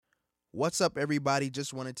What's up, everybody?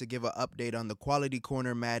 Just wanted to give an update on the Quality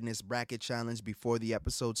Corner Madness Bracket Challenge before the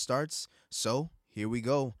episode starts. So, here we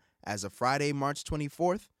go. As of Friday, March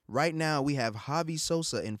 24th, right now we have Javi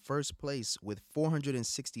Sosa in first place with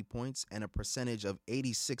 460 points and a percentage of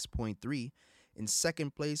 86.3. In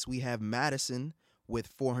second place, we have Madison with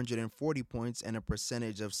 440 points and a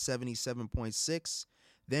percentage of 77.6.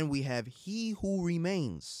 Then we have He Who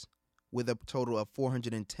Remains with a total of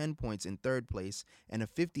 410 points in third place and a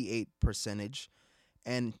 58 percentage.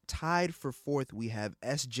 And tied for fourth, we have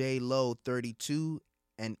SJ Low 32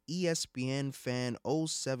 and ESPN fan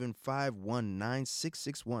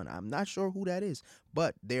 075196661. I'm not sure who that is,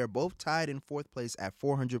 but they are both tied in fourth place at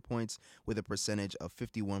 400 points with a percentage of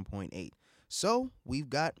 51.8. So we've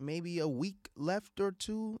got maybe a week left or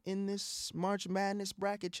two in this March Madness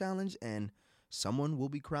Bracket Challenge, and someone will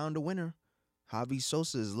be crowned a winner. Javi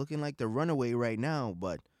Sosa is looking like the runaway right now,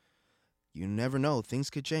 but you never know. Things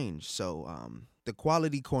could change. So, the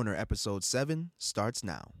Quality Corner episode 7 starts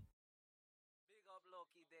now.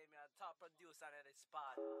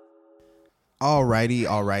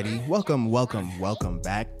 Alrighty. Welcome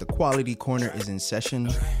back. The Quality Corner is in session,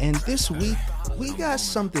 and this week we got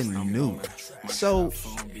something new. So,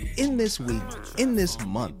 in this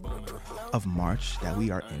month of March that we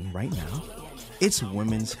are in right now, it's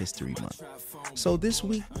Women's History Month. So this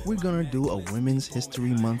week, we're going to do a Women's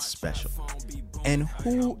History Month special. And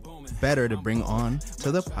who better to bring on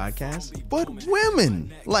to the podcast but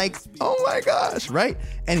women? Like, oh my gosh, right?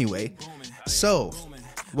 Anyway, so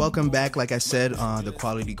welcome back. Like I said, the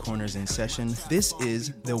Quality Corner's in session. This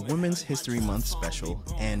is the Women's History Month special.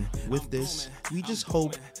 And with this, we just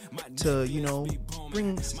hope to,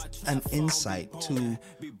 bring an insight to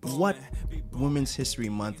what Women's History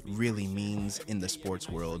Month really means in the sports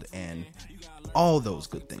world and all those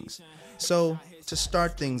good things. So, to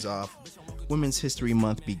start things off, Women's History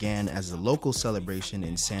Month began as a local celebration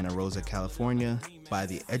in Santa Rosa, California by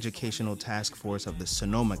the Educational Task Force of the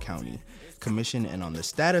Sonoma County Commission, and on the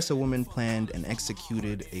status of women planned and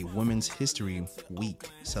executed a Women's History Week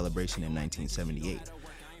celebration in 1978.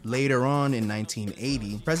 Later on in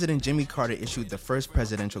 1980, President Jimmy Carter issued the first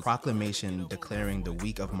presidential proclamation declaring the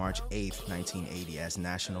week of March 8th, 1980 as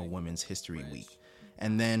National Women's History Week.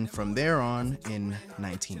 And then from there on, in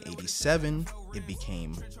 1987, it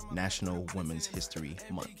became National Women's History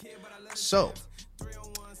Month. So,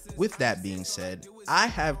 with that being said, I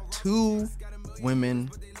have two women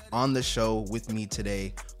on the show with me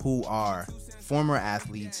today who are former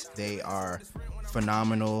athletes. They are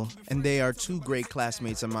phenomenal, and they are two great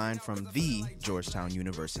classmates of mine from the Georgetown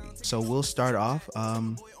University. So we'll start off.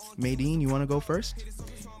 Maydeen, you want to go first?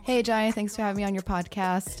 Hey, Johnny. Thanks for having me on your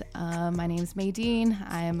podcast. My name is Maydeen.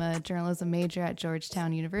 I am a journalism major at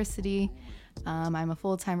Georgetown University. I'm a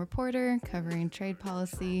full-time reporter covering trade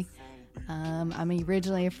policy. I'm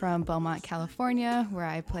originally from Beaumont, California, where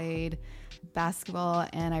I played basketball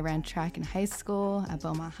and I ran track in high school at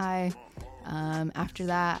Beaumont High. After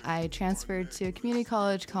that, I transferred to a community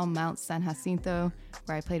college called Mount San Jacinto,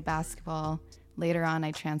 where I played basketball. Later on, I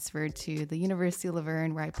transferred to the University of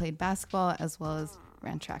Laverne, where I played basketball as well as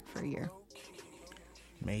ran track for a year.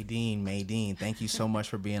 Maydeen, thank you so much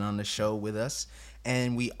for being on the show with us.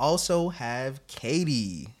 And we also have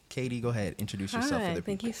Katie. Katie, go ahead. Introduce yourself. Hi,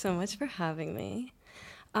 thank you so much for having me.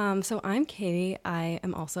 So I'm Katie. I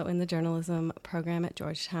am also in the journalism program at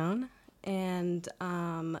Georgetown. And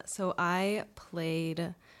so I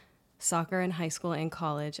played soccer in high school and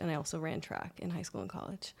college, and I also ran track in high school and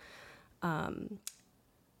college. In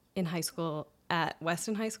high school at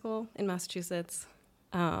Weston High School in Massachusetts,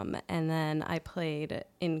 and then I played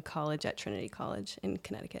in college at Trinity College in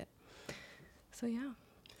Connecticut. So yeah.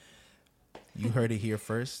 You heard it here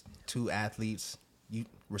first. Two athletes. You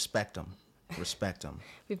respect them.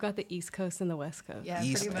 We've got the East Coast and the West Coast. Yeah,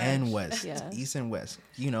 East and West. Yeah. East and West.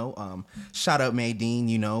 Shout out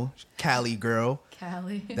Maydeen, Cali girl.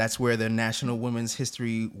 Cali. That's where the National Women's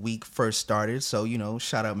History Week first started. So,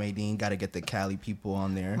 shout out Maydeen. Got to get the Cali people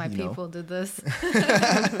on there. My people did this.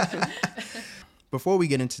 Before we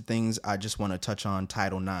get into things, I just want to touch on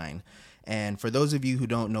Title IX. And for those of you who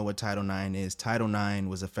don't know what Title IX is, Title IX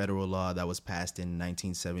was a federal law that was passed in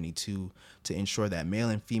 1972 to ensure that male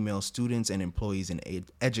and female students and employees in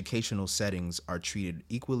educational settings are treated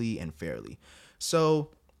equally and fairly.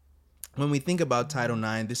 So when we think about Title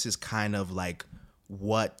IX, this is kind of like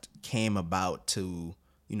what came about to,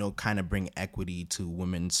 kind of bring equity to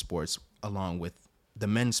women's sports along with the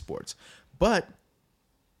men's sports. But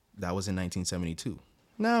that was in 1972.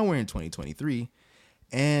 Now we're in 2023,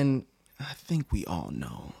 and I think we all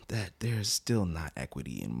know that there's still not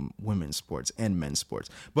equity in women's sports and men's sports,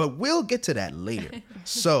 but we'll get to that later.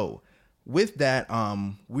 So with that,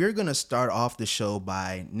 we're gonna start off the show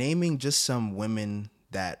by naming just some women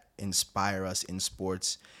that inspire us in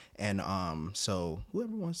sports. And so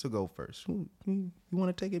whoever wants to go first, you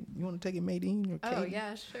want to take it? You want to take it, Maydeen or Katie? Oh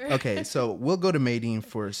yeah, sure. Okay, so we'll go to Maydeen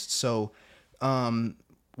first. So,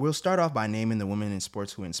 we'll start off by naming the women in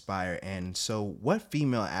sports who inspire. And so, what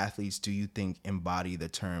female athletes do you think embody the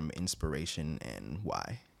term inspiration, and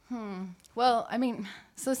why? Well, I mean,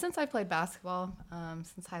 so since I played basketball,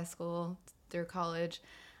 since high school through college,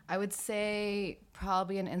 I would say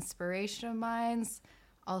probably an inspiration of mine's.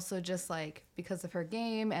 Also, just like because of her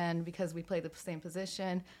game and because we played the same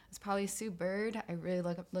position, it's probably Sue Bird. I really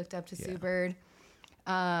looked up to Sue Bird.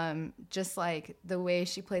 Just like the way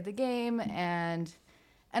she played the game, and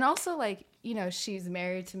also like, you know, she's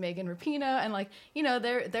married to Maydeen Merino, and like, you know,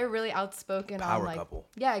 they're really outspoken Power on like couple.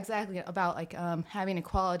 Yeah, exactly, about like having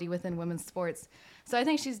equality within women's sports. So I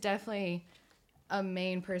think she's definitely a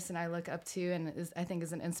main person I look up to, and I think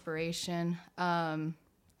is an inspiration. And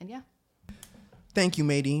yeah. Thank you,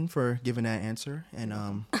 Maydeen, for giving that answer.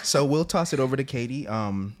 And so we'll toss it over to Katie.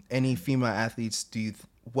 Any female athletes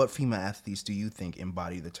what female athletes do you think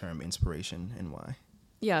embody the term inspiration, and why?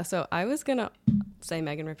 Yeah, so I was going to say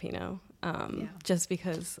Maydeen Merino, just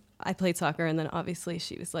because I played soccer, and then obviously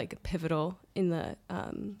she was like pivotal in the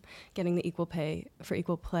getting the equal play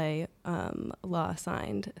law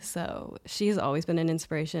signed. So she's always been an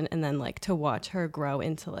inspiration. And then like to watch her grow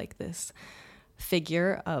into like this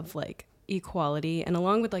figure of like equality, and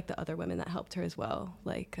along with like the other women that helped her as well,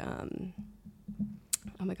 like oh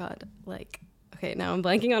my god, like, okay, now I'm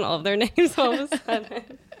blanking on all of their names all of a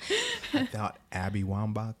sudden. I thought Abby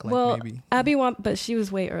Wambach, maybe. Abby Wambach, but she was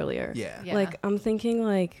way earlier. Yeah. Like I'm thinking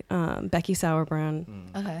like Becky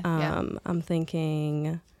Sauerbrunn. Okay. I'm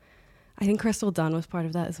thinking, I think Crystal Dunn was part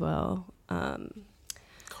of that as well.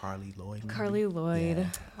 Carly Lloyd. Carly Lloyd. Yeah.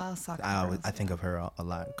 Wow, soccer. I think of her a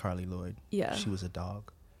lot. Carly Lloyd. Yeah. She was a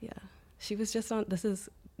dog. Yeah. She was just on, this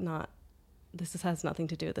has nothing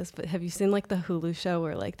to do with this, but have you seen like the Hulu show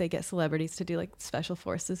where like they get celebrities to do like special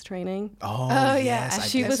forces training? Oh yeah.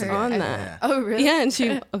 yes, She was on that. Yeah. Oh really? Yeah,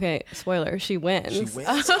 and okay, spoiler, she wins. She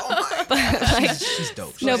wins. Oh my God. She's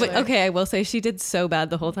dope. No, but okay, I will say she did so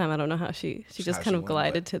bad the whole time. I don't know how she just kind of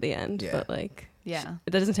glided to the end, Yeah. but like, Yeah.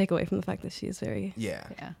 it doesn't take away from the fact that she is very, Yeah.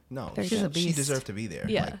 No, She's a she beast. deserved to be there.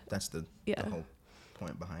 Yeah. Like, that's the whole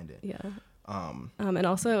point behind it. yeah. Um, And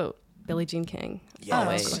also Billie Jean King. yes,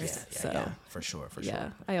 Always. yeah, for sure.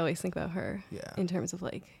 I always think about her Yeah. in terms of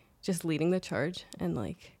like just leading the charge, and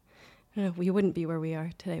like, I don't know, we wouldn't be where we are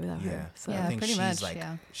today without Yeah. her. So Yeah, I think pretty she's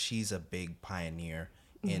much, she's a big pioneer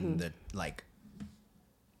in the like.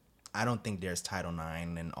 I don't think there's Title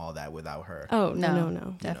IX and all that without her. Oh No,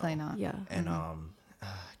 no. definitely not. Yeah. And I'm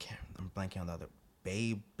blanking on the other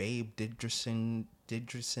Babe Didrikson.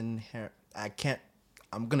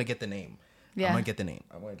 I'm gonna get the name. Yeah. I'm gonna get the name,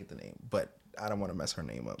 but I don't want to mess her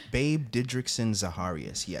name up. Babe Didrikson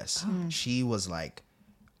Zaharias. Yes, she was like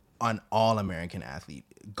an all-American athlete: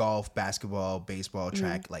 golf, basketball, baseball,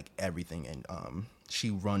 track, like everything. And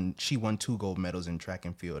she won 2 gold medals in track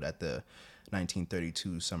and field at the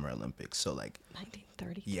 1932 Summer Olympics. So like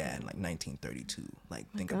 1930. yeah, in like 1932.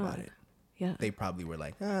 Like think God. about it. Yeah. They probably were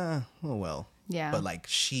like, oh well. Yeah. But like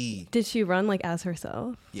Did she run like as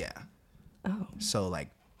herself? yeah. Oh. So like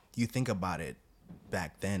you think about it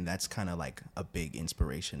back then, that's kind of like a big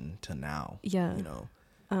inspiration to now. Yeah. You know.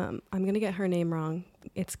 I'm gonna get her name wrong.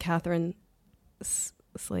 It's Catherine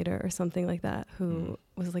Slater or something like that, who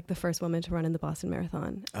was like the first woman to run in the Boston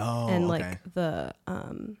Marathon. Oh, and okay. like the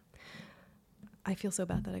I feel so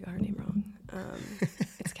bad that I got her name wrong.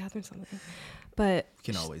 It's Catherine something, but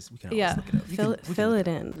we can always look it yeah, up. We can fill look it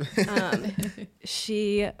in.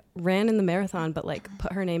 She ran in the marathon, but like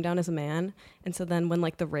put her name down as a man, and so then when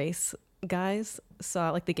like the race guys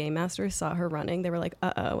saw, like the game masters saw her running, they were like,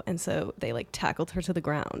 uh-oh, and so they like tackled her to the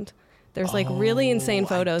ground. There's like really insane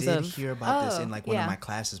photos I did of hear about this in like one of my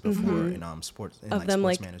classes before in sports in Of like them,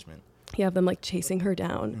 sports like, management. yeah, of them like chasing her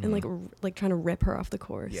down and like trying to rip her off the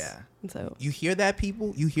course. Yeah. And so You hear that,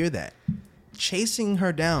 people? You hear that? Chasing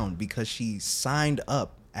her down because she signed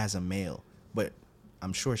up as a male. But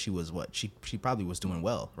I'm sure she was what? She probably was doing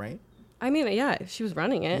well, right? I mean, yeah, she was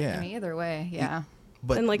running it. Yeah. I mean, either way, yeah.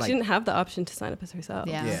 But And like she didn't have the option to sign up as herself.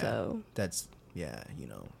 Yeah. yeah, So that's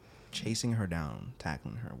chasing her down,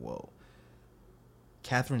 tackling her. Whoa.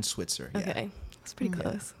 Catherine Switzer. Yeah. okay. It's pretty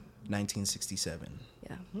close. 1967.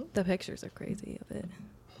 Yeah. The pictures are crazy of it.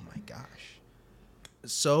 Oh my gosh.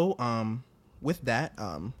 So, with that,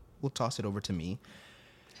 we'll toss it over to me.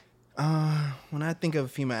 When I think of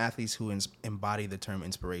female athletes who embody the term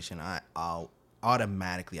inspiration,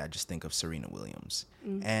 automatically I just think of Serena Williams.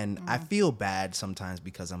 And I feel bad sometimes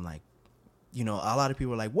because I'm like, you know, a lot of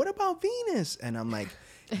people are like, what about Venus? And I'm like,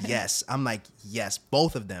 yes. I'm like, yes,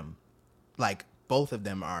 both of them. Like, both of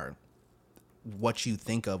them are what you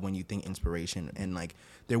think of when you think inspiration. And, like,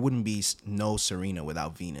 there wouldn't be no Serena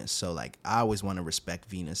without Venus. So, like, I always want to respect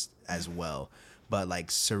Venus as well. But,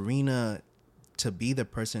 like, Serena, to be the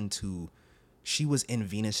person she was in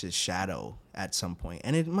Venus's shadow at some point.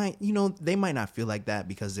 And it might, you know, they might not feel like that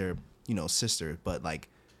because they're, you know, sisters. But, like,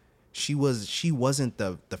 she wasn't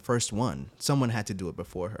the first one. Someone had to do it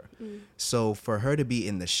before her. So for her to be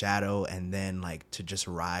in the shadow and then, like, to just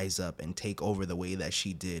rise up and take over the way that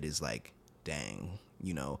she did is like, dang,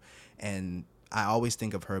 you know. And I always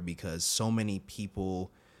think of her because so many people,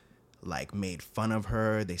 like, made fun of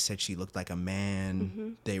her. They said she looked like a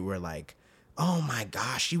man. They were like, oh my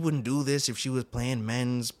gosh, she wouldn't do this if she was playing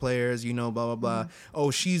men's players, you know, blah, blah, blah.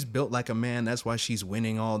 Oh, she's built like a man. That's why she's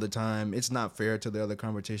winning all the time. It's not fair to the other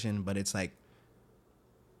competition. But it's like,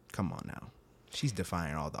 come on now. She's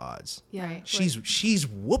defying all the odds. Yeah. Right. She's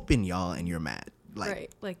whooping y'all and you're mad. Like,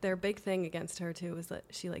 Right. Like, their big thing against her, too, was that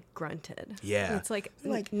she, like, grunted. Yeah. It's like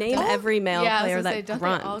Like, name every male player that don't they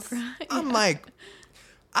all grunts. grunt? I'm like,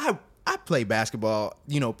 I play basketball,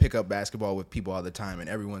 you know, pick up basketball with people all the time and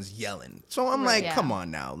everyone's yelling. So I'm like, Yeah. come on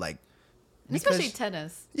now. Like, And especially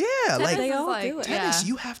tennis. yeah, Tennis like, They is all like, do it. tennis, yeah.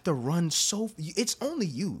 you have to run it's only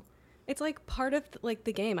you. It's, like, part of, like,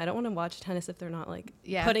 the game. I don't want to watch tennis if they're not, like,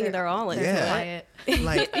 Yeah, putting they're- their all into Yeah. Quiet.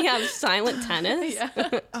 Like, Yeah, silent tennis.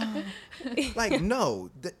 like, no,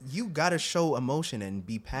 you got to show emotion and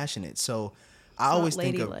be passionate. So I It's always not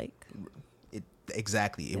think of ladylike. it.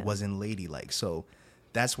 Exactly. It Yeah. wasn't ladylike. So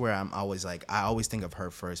that's where I'm always like, I always think of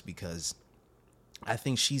her first because I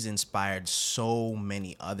think she's inspired so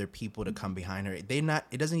many other people to come behind her. It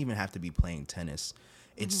doesn't even have to be playing tennis.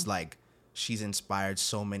 It's like she's inspired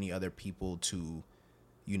so many other people to,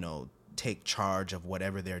 you know, take charge of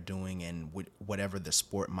whatever they're doing and whatever the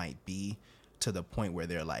sport might be, to the point where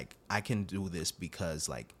they're like, I can do this because,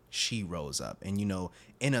 like, she rose up. And, you know,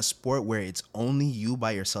 in a sport where it's only you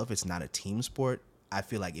by yourself, it's not a team sport, I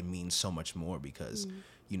feel like it means so much more because,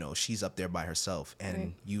 you know, she's up there by herself. And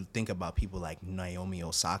Right. you think about people like Naomi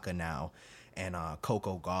Osaka now and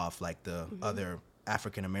Coco Gauff, like the other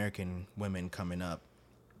African-American women coming up.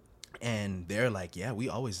 And they're like, yeah, we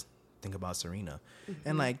always think about Serena.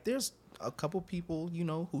 And, like, there's a couple people, you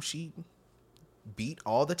know, who she beat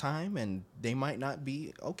all the time and they might not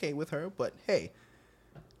be okay with her. But, hey,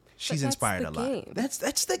 she's that's inspired the a lot. game. That's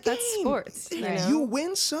the game. That's sports, you know? You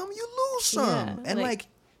win some, you lose some. Yeah, And, like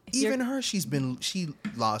you're- even her, she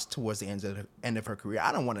lost towards the end of her career.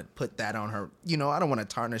 I don't want to put that on her. You know, I don't want to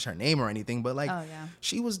tarnish her name or anything. But, like, Oh, yeah.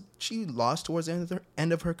 she lost towards the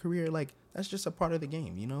end of her career. Like, that's just a part of the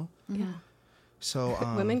game, you know. Yeah. So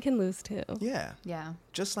Women can lose, too. yeah, Yeah.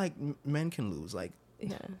 just like men can lose. Like,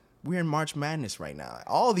 Yeah. we're in March Madness right now.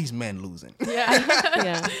 All these men losing. Yeah.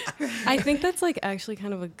 Yeah. I think that's, like, actually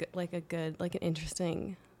kind of an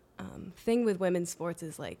interesting thing with women's sports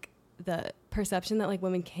is, like, the perception that, like,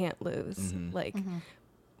 women can't lose. Like,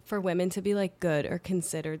 for women to be, like, good or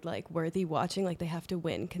considered, like, worthy watching, like, they have to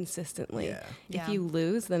win consistently. Yeah. Yeah. If you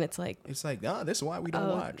lose, then it's like, It's like, oh, this is why we don't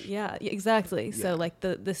watch. yeah, exactly. Yeah. So, like,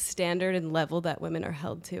 the standard and level that women are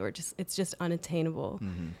held to it's just unattainable.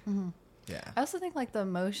 Yeah. I also think, like, the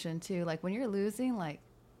emotion, too. Like, when you're losing, like,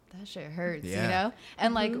 that shit hurts, Yeah. you know?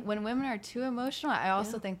 And, like, when women are too emotional, I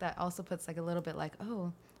also Yeah. think that also puts, like, a little bit like,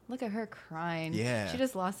 oh, look at her crying. Yeah. She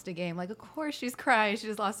just lost a game. Like, of course she's crying. She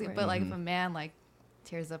just lost it. Right. But, like, if a man, like,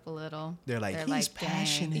 tears up a little. They're like, he's "Dang."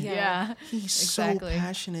 passionate. Yeah. He's Exactly. so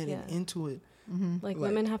passionate Yeah. and into it. Like, Like-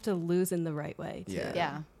 women have to lose in the right way, too. Yeah.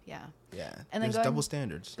 Yeah. Yeah. Yeah. And then There's going- double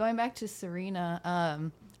standards. Going back to Serena,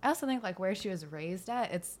 I also think, like, where she was raised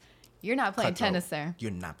at, you're not playing Cutthroat. tennis there. You're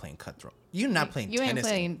not playing cutthroat. You're not playing You tennis. ain't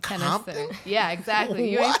playing in tennis Compton? there. Yeah, exactly.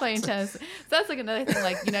 You ain't What? playing tennis. So that's like another thing.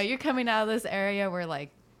 Like, you know, you're coming out of this area where, like,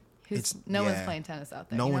 no one's yeah. playing tennis out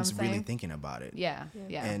there. No you know one's what I'm really saying? thinking about it. Yeah,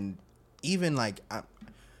 yeah. And even like, I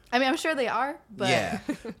mean, I'm sure they are, but yeah,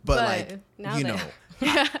 but, but like, now you they know,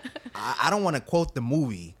 are. I don't want to quote the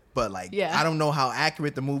movie, but like, Yeah. I don't know how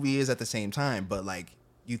accurate the movie is at the same time. But like,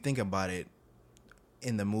 you think about it,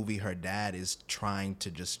 in the movie, her dad is trying to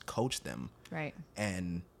just coach them, right.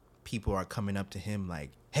 and people are coming up to him like,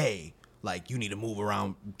 hey, like, you need to move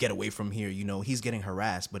around, get away from here. You know, he's getting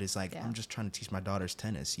harassed, but it's like, Yeah. I'm just trying to teach my daughters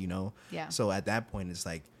tennis, you know? Yeah. So at that point, it's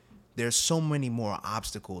like, there's so many more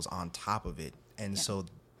obstacles on top of it. And Yeah. so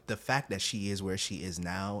the fact that she is where she is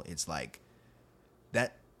now, it's like,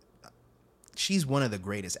 that she's one of the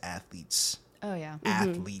greatest athletes, Oh yeah.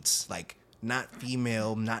 athletes, like, not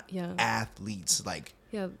female, not athletes, like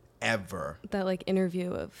ever. That like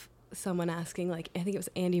interview of someone asking, like, I think it was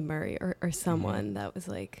Andy Murray or someone that was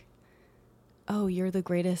like, oh, you're the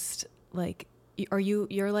greatest, like,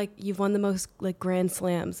 you're like, you've won the most like grand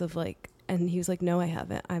slams of like, and he was like, no, I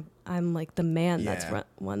haven't. I'm like the man that's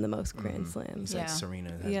won the most grand slams. He's like,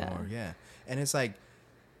 Serena has more. Yeah. And it's like,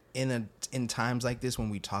 in times like this, when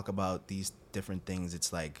we talk about these different things,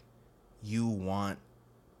 it's like, you want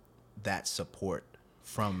that support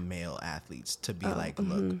from male athletes to be like,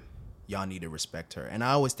 look, y'all need to respect her. And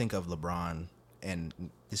I always think of LeBron, and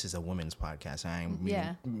this is a women's podcast, I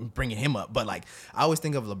ain't bringing him up, but like, I always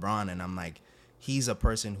think of LeBron, and I'm like, he's a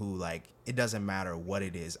person who, like, it doesn't matter what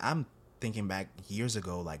it is. I'm thinking back years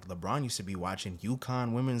ago, like, LeBron used to be watching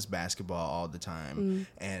UConn women's basketball all the time,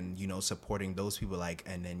 and, you know, supporting those people, like,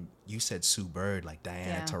 and then you said Sue Bird, like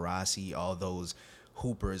Diana Taurasi, all those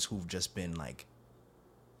hoopers who've just been like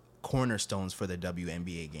cornerstones for the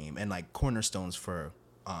WNBA game, and like cornerstones for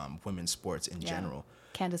women's sports in general.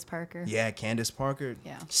 Candace Parker. Yeah, Candace Parker.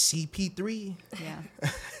 Yeah. CP3. Yeah.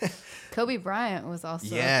 Kobe Bryant was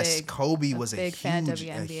also Kobe was a fan of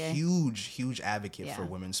WNBA. huge advocate for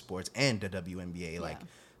women's sports and the WNBA. Like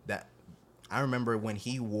that, I remember when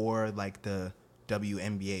he wore like the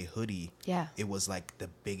WNBA hoodie. Yeah. It was like the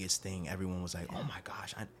biggest thing. Everyone was like, "Oh my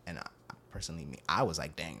gosh!" Personally, I was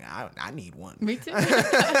like, dang, I need one. Me too.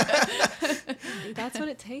 That's what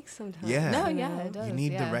it takes sometimes. Yeah. No, it does. You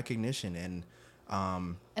need the recognition, and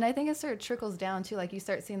I think it sort of trickles down too. Like, you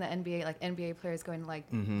start seeing the NBA, like NBA players going to like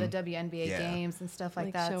the WNBA games and stuff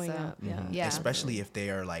like that. Showing up. Yeah. Especially if they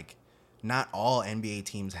are like, not all NBA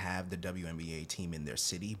teams have the WNBA team in their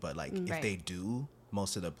city, but like if they do,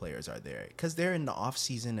 most of the players are there because they're in the off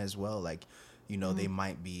season as well. Like, you know, they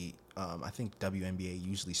might be. I think WNBA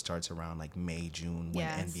usually starts around like May, June when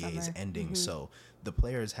NBA is ending. So the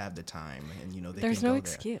players have the time, and you know they there's can no go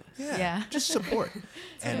excuse. There. Yeah, just support.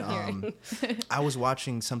 And I was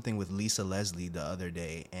watching something with Lisa Leslie the other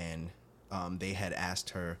day, and they had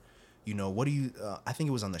asked her, you know, what do you? I think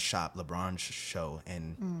it was on the LeBron's show,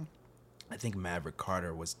 and I think Maverick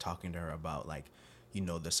Carter was talking to her about like, you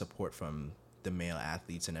know, the support from the male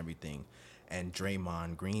athletes and everything, and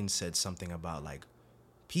Draymond Green said something about like,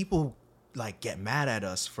 people like get mad at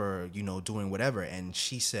us for, you know, doing whatever. And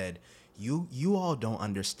she said, you all don't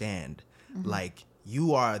understand. Like,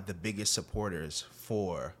 you are the biggest supporters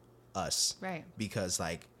for us. Right. Because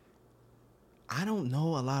like, I don't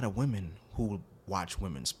know a lot of women who watch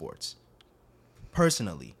women's sports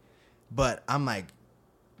personally, but I'm like,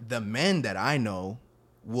 the men that I know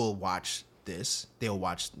will watch this. They'll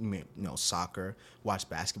watch, you know, soccer, watch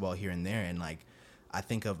basketball here and there. And like, I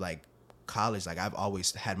think of like, college, like I've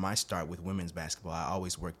always had my start with women's basketball. I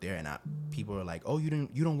always worked there, and people are like, "Oh, you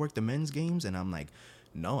don't work the men's games?" And I'm like,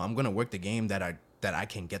 "No, I'm gonna work the game that I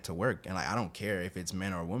can get to work, and like I don't care if it's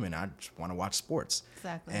men or women. I just want to watch sports."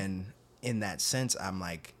 Exactly. And in that sense, I'm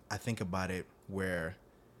like, I think about it where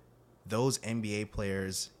those NBA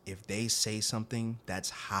players, if they say something, that's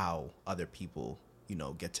how other people, you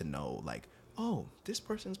know, get to know, like, oh, this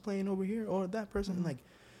person's playing over here, or that person, like.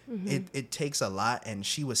 It takes a lot, and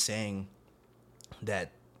she was saying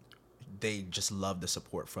that they just love the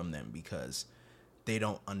support from them because they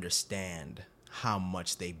don't understand how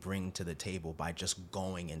much they bring to the table by just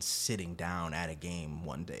going and sitting down at a game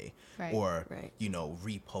one day, or you know,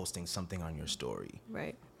 reposting something on your story.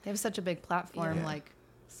 Right. They have such a big platform, like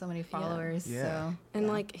so many followers. So and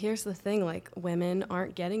like, here's the thing, like, women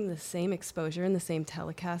aren't getting the same exposure and the same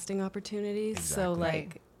telecasting opportunities. Exactly. So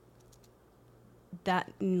like,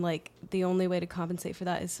 that, like, the only way to compensate for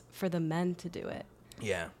that is for the men to do it.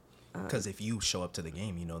 Yeah. Because if you show up to the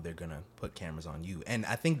game, you know, they're going to put cameras on you. And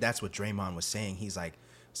I think that's what Draymond was saying. He's like,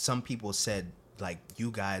 some people said, like,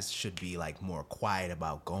 you guys should be, like, more quiet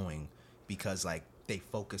about going because, like, they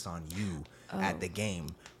focus on you at the game.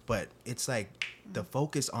 But it's like, the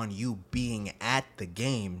focus on you being at the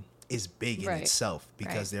game is big in itself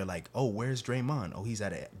because they're like, oh, where's Draymond? Oh, he's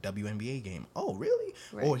at a WNBA game. Oh, really?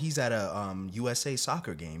 Right. Or he's at a USA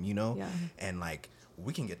soccer game, you know? Yeah. And like,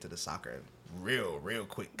 we can get to the soccer real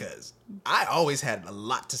quick because I always had a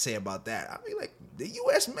lot to say about that. I mean, like, the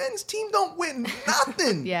U.S. men's team don't win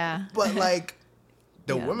nothing. But like,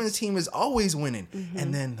 the women's team is always winning.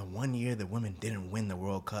 And then the one year the women didn't win the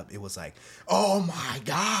World Cup, it was like, oh my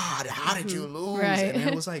God, how did you lose? Right. And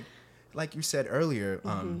it was like you said earlier,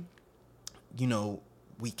 you know,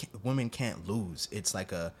 women can't lose. It's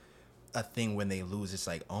like a thing when they lose. It's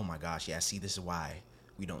like, oh my gosh, yeah, see, this is why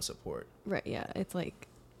we don't support. Right, yeah. It's like,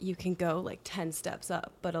 you can go like 10 steps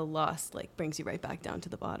up, but a loss like brings you right back down to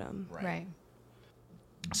the bottom. Right.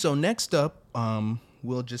 So next up,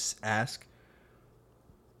 we'll just ask,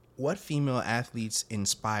 what female athletes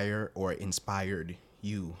inspire or inspired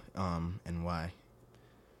you, and why?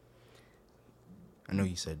 I know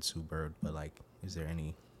you said Sue Bird, but like, is there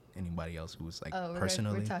anybody else who was like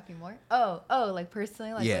personally? We're talking more. Oh, like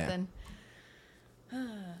personally, like yeah. within.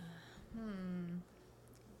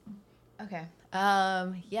 Okay.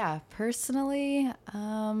 Yeah, personally,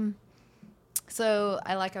 so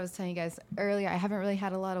I was telling you guys earlier, I haven't really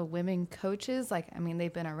had a lot of women coaches. Like, I mean,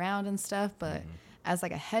 they've been around and stuff, but as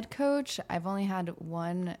like a head coach, I've only had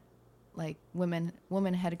one like woman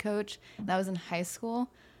head coach. And that was in high school.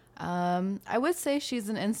 I would say she's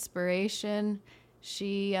an inspiration.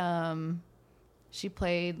 She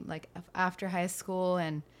played like after high school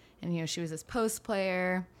and she was this post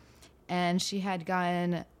player, and she had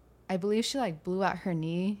gotten, I believe she like blew out her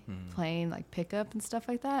knee playing like pickup and stuff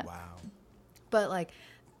like that. Wow. But like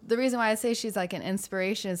the reason why I say she's like an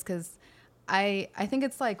inspiration is because I think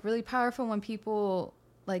it's like really powerful when people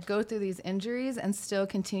like go through these injuries and still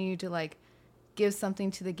continue to like give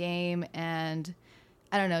something to the game, and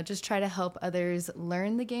I don't know, just try to help others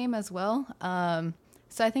learn the game as well.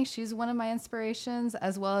 So I think she's one of my inspirations,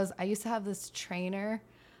 as well as I used to have this trainer.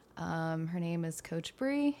 Her name is Coach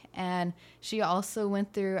Bree, and she also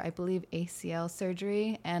went through, I believe, ACL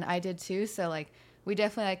surgery, and I did too. So like we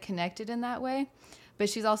definitely like connected in that way. But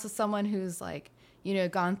she's also someone who's like,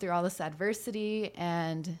 gone through all this adversity,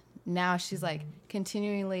 and now she's like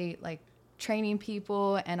continually like training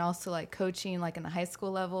people and also like coaching like in the high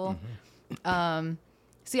school level.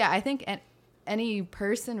 So yeah, I think any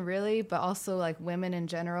person really, but also like women in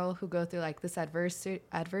general who go through like this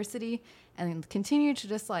adversity and continue to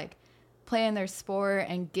just like play in their sport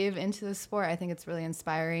and give into the sport, I think it's really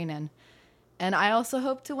inspiring. And I also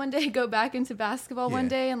hope to one day go back into basketball one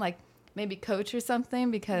day and like maybe coach or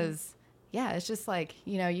something, because yeah, it's just like,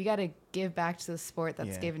 you got to give back to the sport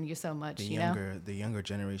that's given you so much, The younger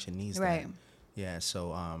generation needs that. Yeah,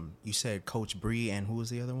 so you said Coach Bree, and who was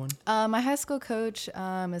the other one? My high school coach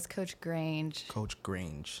is Coach Grange. Coach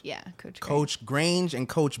Grange. Yeah, Coach Grange. Coach Grange and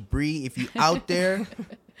Coach Bree, if you out there,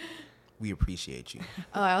 we appreciate you.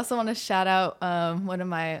 Oh, I also want to shout out one of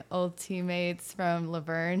my old teammates from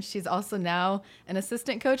Laverne. She's also now an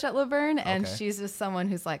assistant coach at Laverne, and she's just someone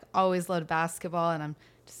who's like always loved basketball, and I'm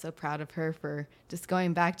just so proud of her for just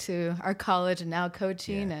going back to our college and now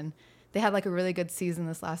coaching, and they had like a really good season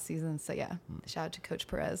this last season. So yeah, shout out to Coach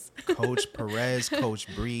Perez. Coach Perez,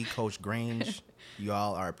 Coach Bree, Coach Grange, you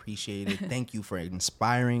all are appreciated. Thank you for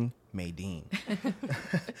inspiring Maydeen.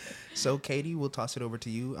 So Katie, we'll toss it over to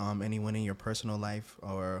you. Anyone in your personal life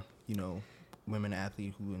or, women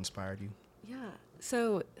athlete who inspired you? Yeah.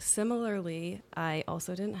 So similarly, I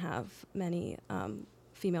also didn't have many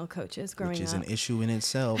female coaches growing up. Which is an issue in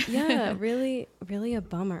itself. Yeah, really, really a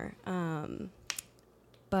bummer.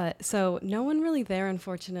 But so no one really there,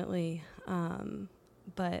 unfortunately.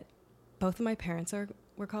 But both of my parents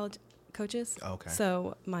were college coaches. Okay.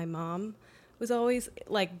 So my mom was always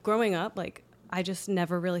like, growing up, like I just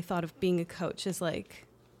never really thought of being a coach as like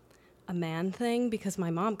a man thing, because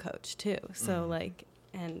my mom coached too. So like,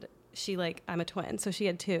 and she like, I'm a twin, so she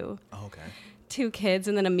had two kids,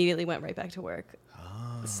 and then immediately went right back to work.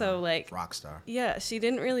 Oh, so like rock star. Yeah, she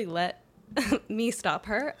didn't really let me stop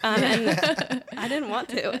her, and I didn't want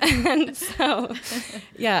to. And so,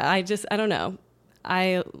 yeah, I don't know.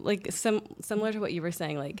 I like similar to what you were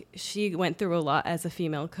saying, like she went through a lot as a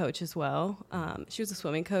female coach as well. She was a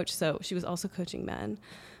swimming coach, so she was also coaching men.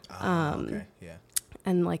 Okay, yeah.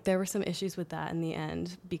 And like there were some issues with that in the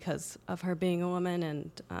end because of her being a woman,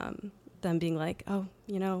 and them being like, oh,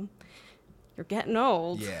 you're getting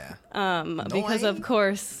old. Yeah. Because of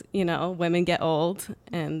course, women get old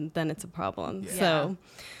and then it's a problem. Yeah. So,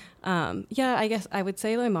 I guess I would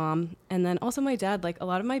say my mom, and then also my dad. Like a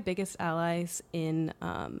lot of my biggest allies in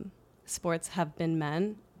sports have been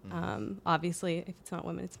men. Obviously, if it's not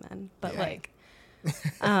women, it's men. But like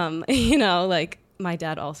my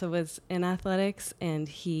dad also was in athletics, and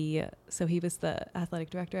he was the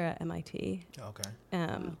athletic director at MIT. Okay.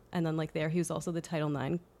 And then like there, he was also the Title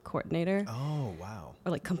IX coordinator. Oh, wow.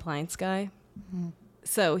 Or like compliance guy. Mm-hmm.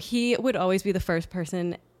 So he would always be the first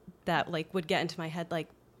person that like would get into my head, like,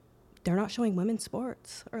 they're not showing women's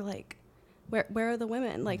sports, or like, where are the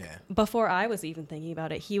women? Like before I was even thinking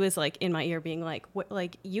about it, he was like in my ear being like,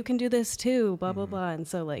 like you can do this too, blah, blah, blah. And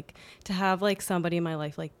so like to have like somebody in my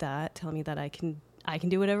life like that tell me that I can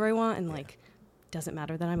do whatever I want, and like, doesn't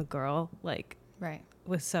matter that I'm a girl, like,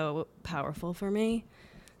 was so powerful for me.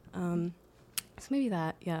 So maybe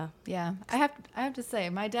that, yeah. I have to say,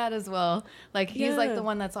 my dad as well. Like he's like the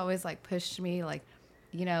one that's always like pushed me, like,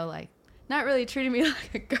 like not really treating me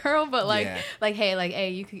like a girl, but like, Yeah. like, hey,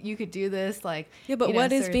 you could do this, like. Yeah, but you know,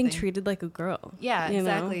 what is sort of being thing. treated like a girl? Yeah, you know?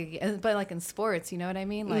 exactly. But like in sports, you know what I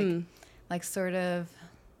mean? Like sort of,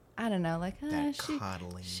 I don't know, like That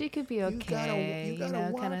coddling. she could be okay. You gotta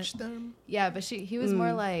know, watch them. Yeah, but he was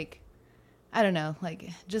more like, I don't know, like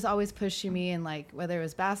just always pushing me in like whether it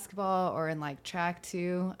was basketball or in like track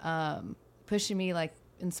too, pushing me like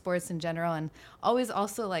in sports in general, and always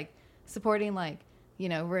also like supporting like, you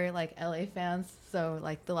know, we're like LA fans, so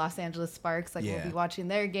like the Los Angeles Sparks, like we'll be watching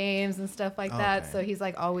their games and stuff like that. So he's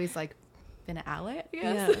like always like been an ally, I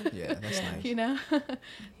guess. Yeah, that's nice. You know,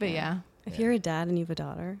 but yeah. If you're a dad and you have a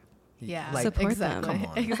daughter, Like, support exactly. them.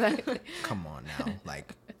 Come on. Exactly. Come on now.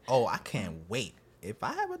 Like, oh, I can't wait. If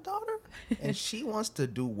I have a daughter and she wants to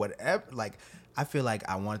do whatever, like, I feel like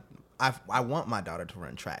I want my daughter to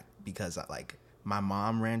run track because like my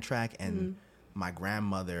mom ran track and my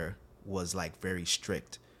grandmother was like very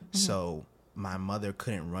strict. So my mother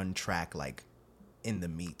couldn't run track like in the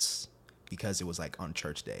meets because it was like on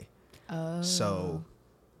church day. Oh. So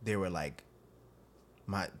they were like,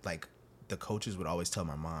 the coaches would always tell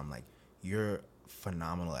my mom, like, you're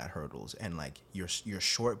phenomenal at hurdles and like you're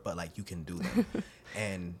short, but like you can do them.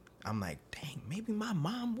 And I'm like, dang, maybe my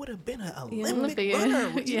mom would have been an Olympic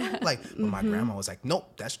runner. You know? Like, but my grandma was like,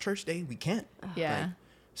 nope, that's church day. We can't. Yeah. Like,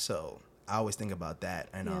 so I always think about that.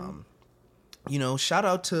 And, you know, shout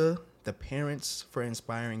out to the parents for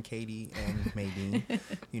inspiring Katie and Maydeen.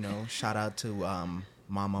 You know, shout out to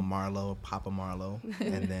Mama Marlow, Papa Marlow,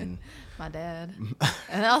 and then my dad,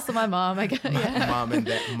 and also my mom. I guess. Mom and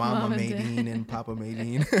Maydeen and Papa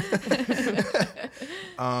Maydeen.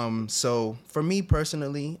 So for me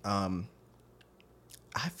personally, I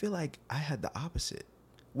feel like I had the opposite.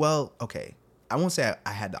 Well, okay, I won't say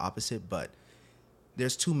I had the opposite, but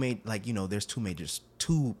there's two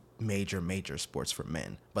major sports for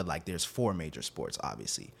men, but like there's 4 major sports,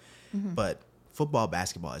 obviously, but football,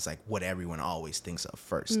 basketball is like what everyone always thinks of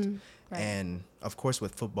first. Right. And of course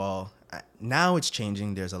with football, now it's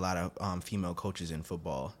changing. There's a lot of female coaches in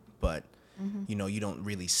football, but you know, you don't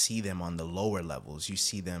really see them on the lower levels. You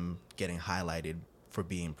see them getting highlighted for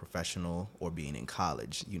being professional or being in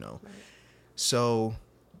college, you know. Right. So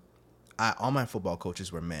all my football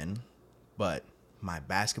coaches were men, but my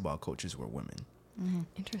basketball coaches were women.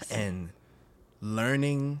 Interesting. And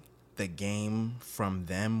learning the game from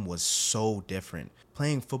them was so different.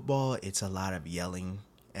 Playing football, it's a lot of yelling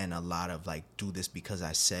and a lot of like, do this because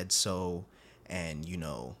I said so, and you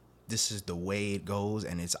know, this is the way it goes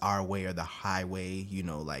and it's our way or the highway, you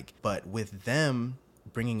know, like. But with them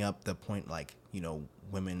bringing up the point, like, you know,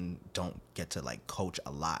 women don't get to like coach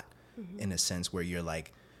a lot, in a sense where you're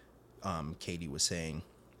like, Katie was saying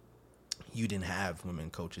you didn't have women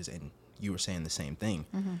coaches and you were saying the same thing.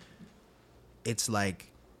 It's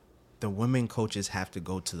like the women coaches have to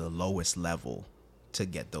go to the lowest level to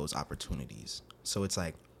get those opportunities. So it's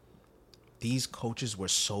like these coaches were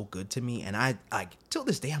so good to me, and I like till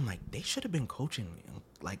this day I'm like, they should have been coaching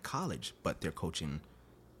like college, but they're coaching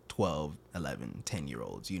 12, 11,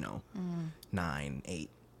 10-year-olds, you know, 9, 8.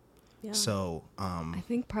 Yeah. So I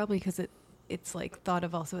think probably because it's like thought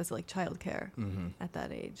of also as like childcare at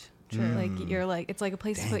that age. True. Like you're like, it's like a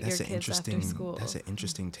place to put your kids after school. That's an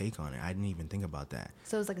interesting take on it. I didn't even think about that.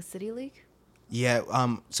 So it was like a city league? Yeah.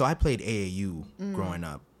 So I played AAU growing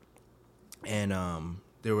up, and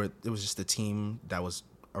it was just a team that was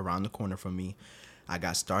around the corner from me. I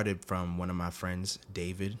got started from one of my friends,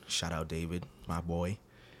 David. Shout out David, my boy.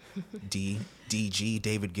 DG,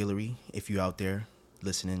 David Guillory. If you out there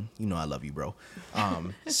listening, you know I love you, bro.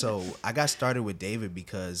 So I got started with David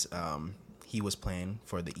because he was playing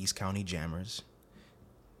for the East County Jammers.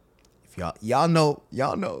 If y'all know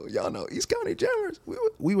East County Jammers,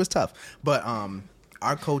 we was tough. But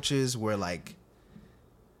our coaches were like,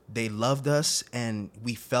 they loved us and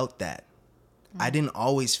we felt that. I didn't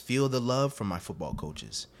always feel the love from my football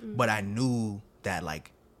coaches, but I knew that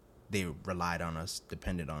like they relied on us,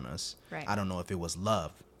 depended on us. Right. I don't know if it was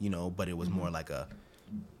love, you know, but it was more like a,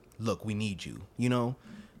 look, we need you, you know?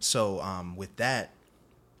 So with that,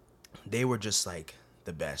 they were just like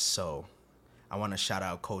the best. So I want to shout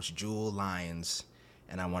out Coach Jewel Lyons,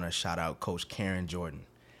 and I want to shout out Coach Karen Jordan.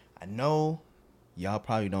 I know y'all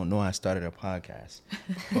probably don't know I started a podcast,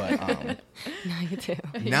 but Now you do.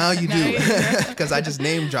 now you do, because I just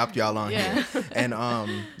name dropped y'all on here. And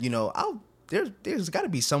you know, there's got to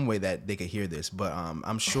be some way that they could hear this, but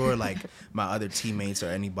I'm sure like my other teammates or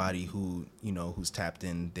anybody who, you know, who's tapped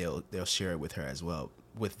in, they'll share it with her as well,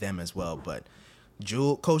 with them as well. But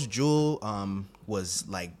Coach Jewel was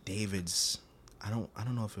like David's I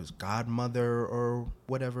don't know if it was godmother or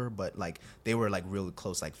whatever, but like they were like really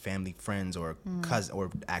close, like family, friends, or cousin, or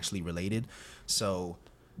actually related. So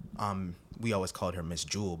we always called her Miss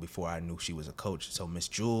Jewel before I knew she was a coach. So Miss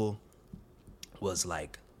Jewel was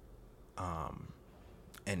like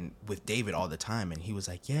and with David all the time, and he was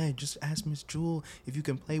like, yeah, just ask Miss Jewel if you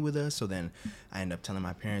can play with us. So then I ended up telling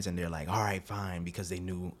my parents, and they're like, all right, fine, because they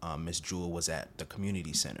knew Miss Jewel was at the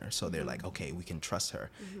community center. So they're like, okay, we can trust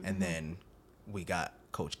her. And then we got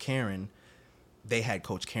Coach Karen. They had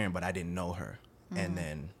Coach Karen, but I didn't know her. And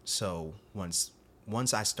then so once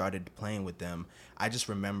I started playing with them, I just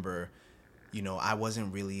remember, you know, I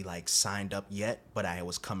wasn't really like signed up yet, but I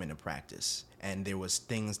was coming to practice. And there was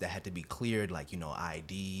things that had to be cleared, like, you know,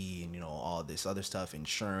 ID and, you know, all this other stuff,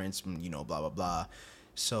 insurance, you know, blah, blah, blah.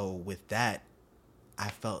 So with that, I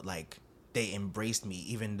felt like they embraced me,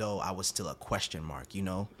 even though I was still a question mark, you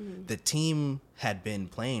know. The team had been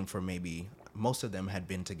playing for maybe, most of them had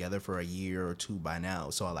been together for a year or two by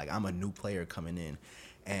now. So like, I'm a new player coming in,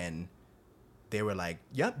 and they were like,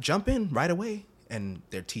 yep, jump in right away. And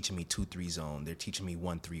they're teaching me 2-3 zone. They're teaching me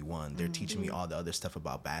 1-3-1. They're teaching me all the other stuff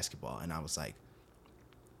about basketball. And I was like,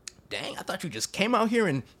 dang, I thought you just came out here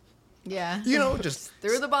and, you know, just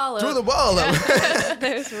threw the ball up.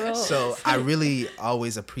 There's rules. So I really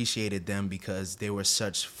always appreciated them because they were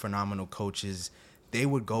such phenomenal coaches. They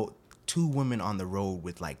would go 2 women on the road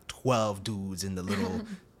with like 12 dudes in the little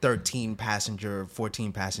 13-passenger,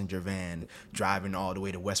 14-passenger van driving all the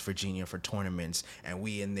way to West Virginia for tournaments. And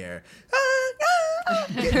we in there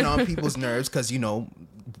getting on people's nerves because, you know,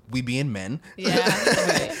 we being men.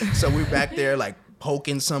 Yeah. So we're back there like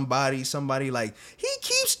poking somebody like, he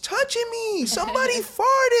keeps touching me. Somebody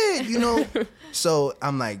farted, you know. So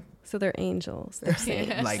I'm like. So they're angels. They're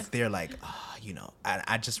saints. Like, they're like, oh, you know,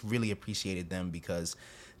 I just really appreciated them because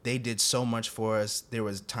they did so much for us. There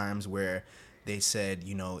was times where they said,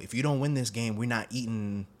 you know, if you don't win this game, we're not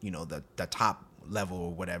eating, you know, the top level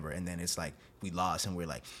or whatever. And then it's like, we lost and we're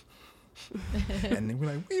like, and then we're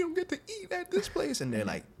like, we don't get to eat at this place. And they're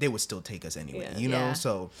like, they would still take us anyway, you know?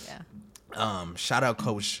 So, shout out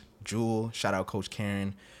Coach Jewel, shout out Coach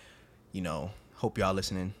Karen, you know, hope y'all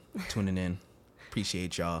listening, tuning in.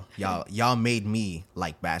 Appreciate y'all. Y'all made me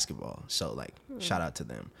like basketball. So like, shout out to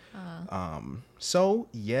them. So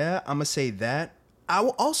yeah, I'm gonna say that. I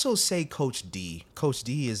will also say Coach D. Coach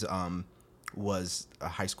D is was a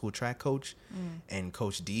high school track coach, and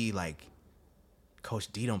Coach D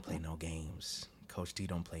don't play no games. Coach D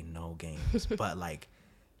don't play no games. But like,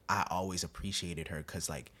 I always appreciated her because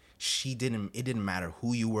like it didn't matter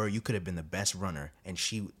who you were. You could have been the best runner, and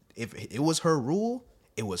if it was her rule,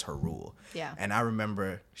 it was her rule. Yeah. And I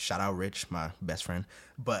remember, shout out Rich, my best friend.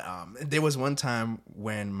 But there was one time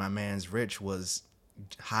when my man's Rich was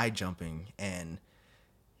high jumping and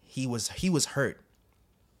he was hurt.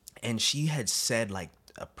 And she had said like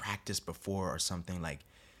a practice before or something like,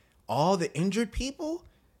 all the injured people,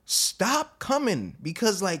 stop coming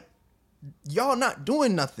because like y'all not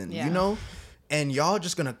doing nothing, you know? And y'all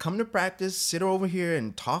just gonna come to practice, sit over here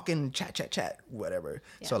and talk and chat, whatever.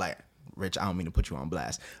 Yeah. So like, Rich, I don't mean to put you on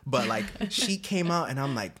blast, but like she came out and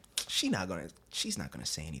I'm like, she's not gonna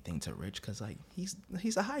say anything to Rich because like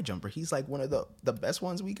he's a high jumper. He's like one of the best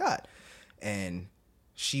ones we got. And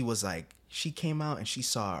she was like, she came out and she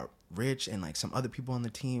saw Rich and like some other people on the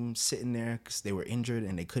team sitting there because they were injured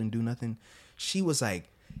and they couldn't do nothing. She was like,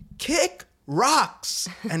 kick rocks.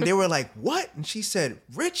 And they were like, what? And she said,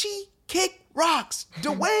 Richie, kick rocks.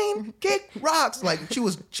 Dwayne, kick rocks. Like she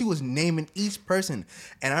was naming each person.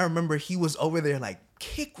 And I remember he was over there like,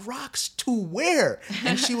 kick rocks to where?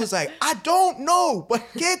 And she was like, I don't know, but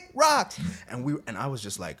kick rocks. And I was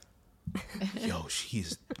just like, yo,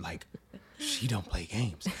 she's like, she don't play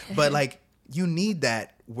games. But like, you need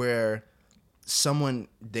that where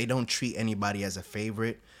they don't treat anybody as a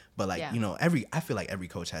favorite. But like, you know, I feel like every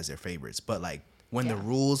coach has their favorites. But like when the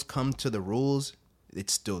rules come to the rules,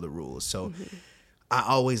 it's still the rules. So I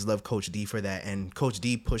always love Coach D for that. And Coach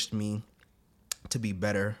D pushed me to be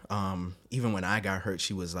better. Even when I got hurt,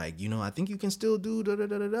 she was like, you know, I think you can still do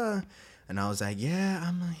da-da-da-da-da. And I was like, yeah,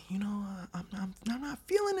 I'm like, you know, I'm not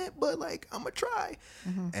feeling it, but like, I'm gonna try.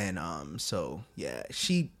 And so, yeah,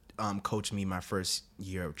 she coached me my first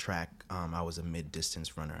year of track. I was a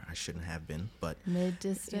mid-distance runner. I shouldn't have been, but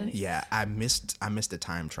mid-distance? Yeah, I missed the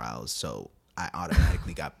time trials, so I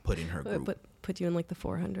automatically got put in her group. But put you in like the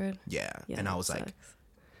 400? Yeah, and I was like,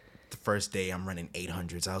 the first day I'm running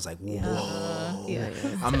 800s. I was like, whoa. Yeah.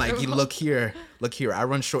 I'm like, you look here. I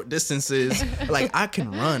run short distances. Like I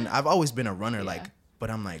can run. I've always been a runner. Like But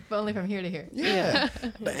I'm like, but only from here to here. yeah.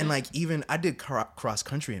 And like, even I did cross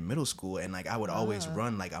country in middle school, and like I would always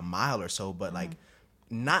run like a mile or so, but like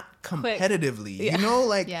not competitively, you know,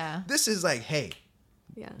 like this is like, hey,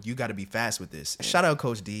 you got to be fast with this. Shout out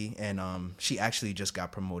Coach D, and she actually just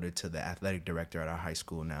got promoted to the athletic director at our high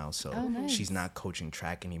school now, so she's not coaching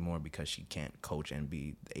track anymore because she can't coach and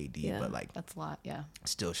be the AD, but like that's a lot.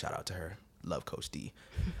 Still shout out to her. Love Coach D.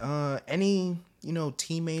 Any,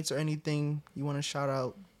 teammates or anything you want to shout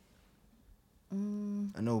out? I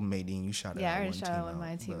know Maydeen, you shouted out. Yeah, I already shouted out with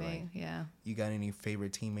my teammate. You got any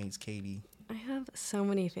favorite teammates, Katie? I have so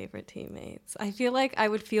many favorite teammates. I feel like I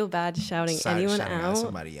would feel bad shouting anyone out.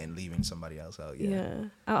 Somebody and leaving somebody else out. Yeah.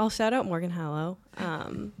 I'll shout out Morgan Hallow.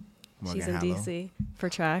 She's in Hallow. DC for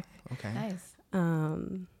track. Okay. Nice.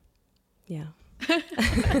 Yeah.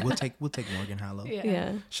 We'll take Morgan Hallow.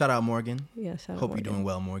 Yeah. Shout out Morgan. Yeah. Shout out. Hope Morgan. you're doing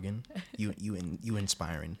well, Morgan. You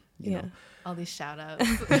inspiring. You know. All these shout outs.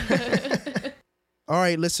 All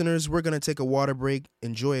right, listeners, we're gonna take a water break.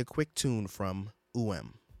 Enjoy a quick tune from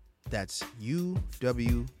UM. That's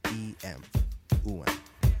UWEM. UM.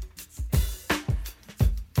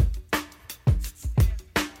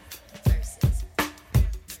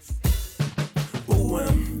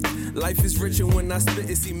 Life is richer when I spit,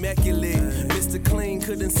 it's immaculate. Mr. Clean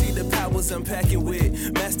couldn't see the powers I'm packing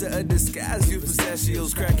with. Master of disguise, you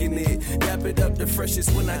pistachios cracking it. Dap it up the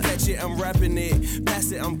freshest when I catch it, I'm rapping it.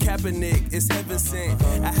 Pass it, I'm capping it, it's heaven sent.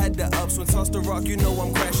 I had the ups when toss the rock, you know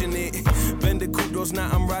I'm crashing it. Bend the kudos, now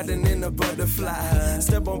I'm riding in a butterfly.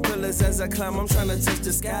 Step on pillars as I climb, I'm trying to touch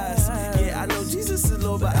the skies. Yeah, I know Jesus is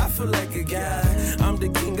Lord, but I feel like a guy. I'm the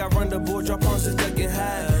king, I run the board, drop on since ducking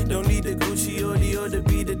high. Don't need the Gucci or the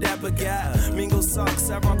be the dapper guy. Mingo socks,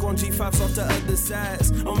 I rock on G5s off the other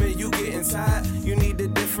sides. Oh man, you getting tired? You need a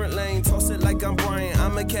different lane. Toss it like I'm Brian.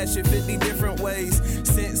 I'ma catch it 50 different ways.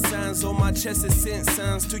 Scent signs on my chest is scent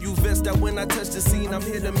signs to you vest that when I touch the scene, I'm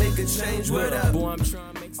here to make a change. What up?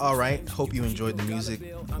 All right, hope you enjoyed the music.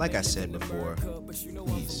 Like I said before,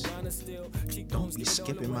 please don't be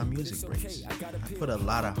skipping my music breaks. I put a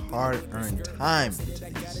lot of hard-earned time into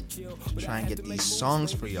these to try and get these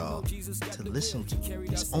songs for y'all to listen to.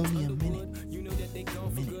 It's only a minute.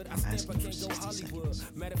 I'm asking for 60 seconds.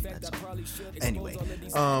 That's all. Anyway,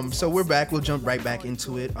 so we're back. We'll jump right back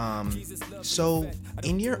into it. So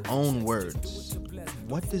in your own words,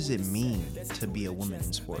 what does it mean to be a woman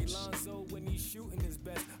in sports?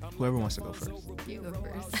 Whoever wants to go first. You go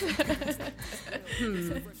first.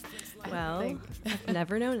 Well, I've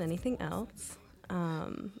never known anything else.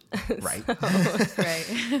 Right.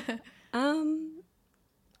 Right.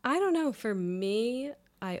 I don't know. For me,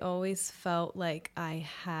 I always felt like I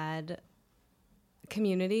had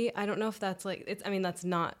community. I don't know if that's like it's. I mean, that's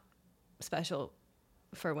not special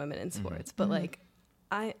for women in sports, but like,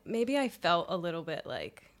 I felt a little bit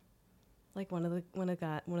like one of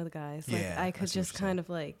the guys. Like I could just kind of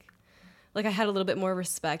like I had a little bit more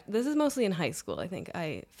respect. This is mostly in high school. I think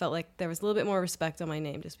I felt like there was a little bit more respect on my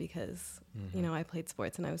name just because I played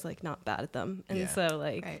sports and I was like not bad at them, and so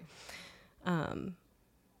like,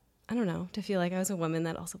 I don't know, to feel like I was a woman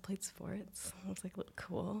that also played sports. I was like,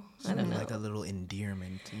 cool. I don't know. Like a little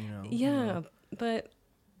endearment, Yeah, but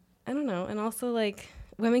I don't know. And also like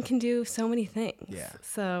women can do so many things. Yeah.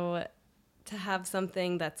 So to have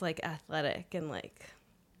something that's like athletic and like,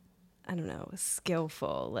 I don't know,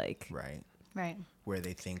 skillful, like. Right. Where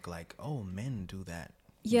they think like, oh, men do that.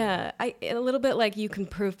 Yeah, a little bit like you can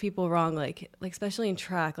prove people wrong, like especially in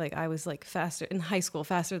track. Like I was like faster in high school,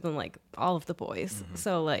 faster than like all of the boys.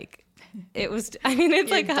 So like it was. I mean,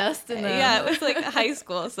 it's like dusting them. Yeah, it was like high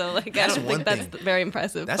school. So like I don't think that's very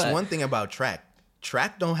impressive. That's one thing about track.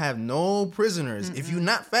 Track don't have no prisoners. If you're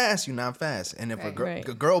not fast, you're not fast. And if a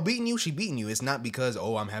girl beating you, she beating you. It's not because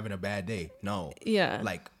I'm having a bad day. No. Yeah.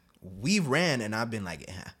 Like we've ran and I've been like,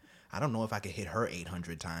 I don't know if I could hit her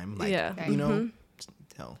 800 times. Like you know.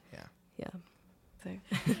 Hell, yeah.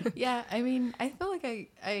 Yeah, I mean, I feel like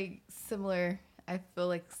I feel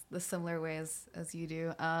like the similar way as you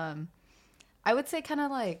do. I would say kind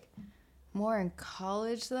of like more in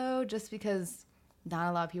college though, just because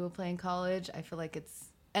not a lot of people play in college. I feel like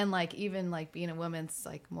and like even like being a woman, it's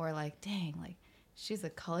like more like, dang, like she's a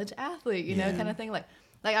college athlete, you know, kind of thing. Like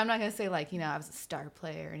I'm not gonna say like, I was a star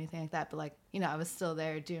player or anything like that, but like, I was still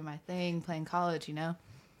there doing my thing, playing college,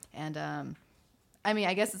 and I mean,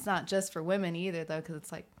 I guess it's not just for women either, though, because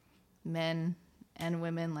it's like men and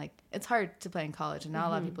women. Like, it's hard to play in college, and not a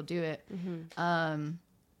lot of people do it.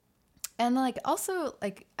 And like also,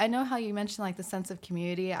 like I know how you mentioned like the sense of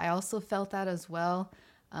community. I also felt that as well.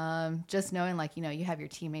 Just knowing like you have your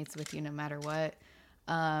teammates with you no matter what.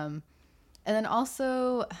 And then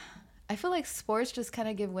also, I feel like sports just kind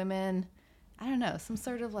of give women, I don't know, some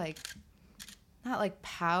sort of like, not like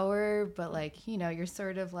power, but like, you know, you're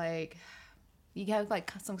sort of like, you have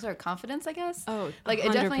like some sort of confidence, I guess. Oh, like 100%.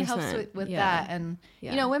 It definitely helps with that. And,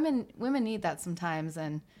 you know, women need that sometimes.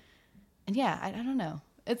 And yeah, I don't know.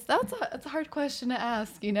 It's a hard question to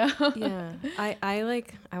ask, you know? Yeah. I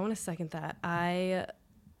want to second that. I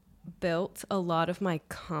built a lot of my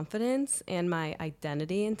confidence and my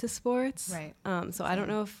identity into sports. Right. So I don't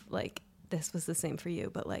know if like this was the same for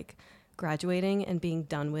you, but like graduating and being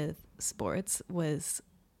done with sports was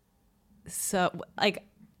so like,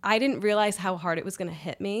 I didn't realize how hard it was going to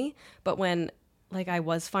hit me. But when like I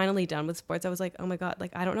was finally done with sports, I was like, oh my God,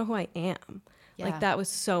 like I don't know who I am. Yeah. Like that was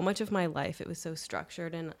so much of my life. It was so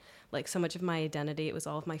structured and like so much of my identity. It was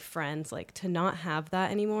all of my friends. Like to not have that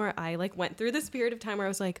anymore. I like went through this period of time where I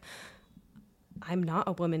was like, I'm not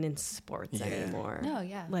a woman in sports anymore. No,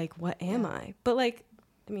 yeah. Like what am I? But like,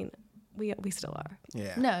 I mean, we still are.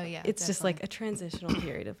 Yeah. No, yeah. It's just like a transitional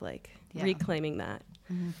period of like reclaiming that.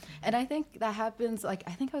 Mm-hmm. And I think that happens, like,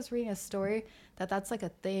 I think I was reading a story that's like a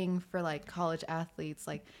thing for like college athletes.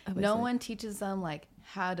 Like no one teaches them like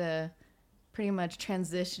how to pretty much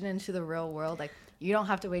transition into the real world. Like you don't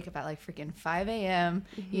have to wake up at like freaking 5 a.m.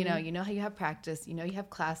 You know how you have practice, you have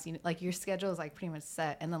class, like your schedule is like pretty much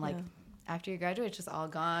set. And then like after you graduate, it's just all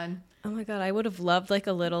gone. Oh my God, I would have loved like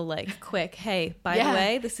a little like quick, hey, by the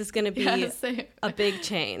way, this is going to be a big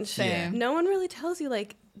change. No one really tells you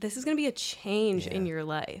like, this is going to be a change in your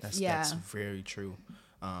life. That's very true.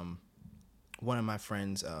 One of my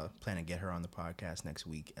friends, plan to get her on the podcast next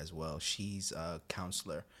week as well. She's a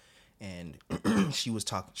counselor, and she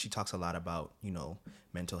talks a lot about,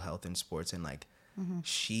 mental health in sports, and like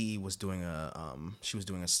she was doing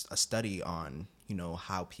a study on,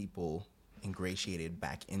 how people ingratiated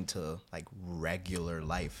back into like regular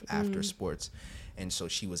life after sports. And so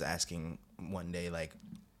she was asking one day, like,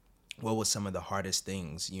 what was some of the hardest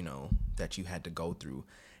things, that you had to go through?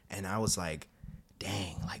 And I was like,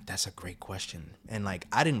 dang, like, that's a great question. And like,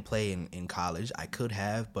 I didn't play in college. I could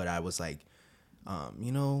have, but I was like,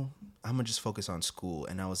 I'm gonna just focus on school.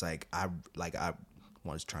 And I was like, I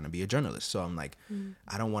was trying to be a journalist. So I'm like,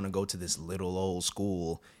 I don't want to go to this little old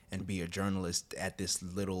school and be a journalist at this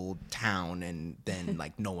little town and then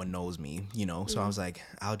like no one knows me, So I was like,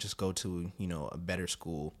 I'll just go to, a better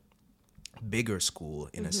school, bigger school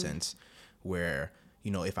in a sense, where,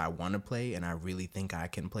 if I want to play and I really think I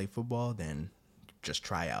can play football, then just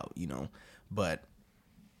try out, But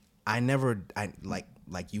I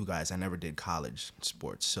like you guys, I never did college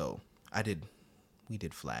sports. So we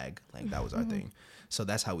did flag, like that was our thing. So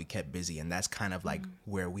that's how we kept busy. And that's kind of like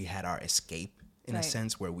where we had our escape in a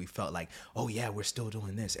sense, where we felt like, oh yeah, we're still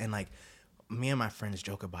doing this. And like me and my friends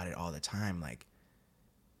joke about it all the time. Like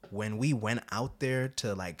when we went out there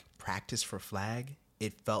to like practice for flag,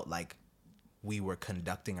 it felt like we were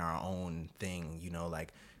conducting our own thing,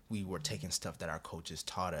 like we were taking stuff that our coaches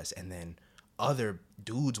taught us. And then other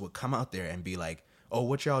dudes would come out there and be like, oh,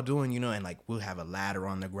 what y'all doing? And like, we'll have a ladder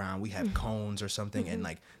on the ground. We have cones or something. And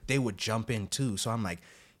like, they would jump in too. So I'm like,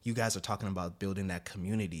 you guys are talking about building that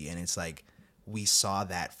community. And it's like, we saw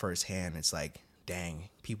that firsthand. It's like, dang,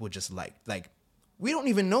 people just like, we don't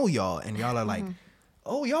even know y'all. And y'all are like,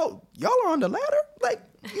 oh, y'all are on the ladder? Like,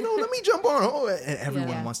 let me jump on. Oh, and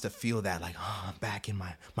everyone wants to feel that, like, oh, I'm back in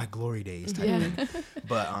my glory days type thing.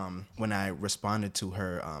 But when I responded to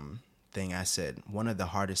her thing, I said, one of the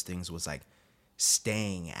hardest things was like,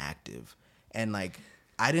 staying active. And like,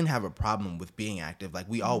 I didn't have a problem with being active. Like,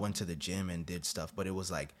 we all went to the gym and did stuff, but it was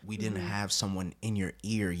like, we didn't have someone in your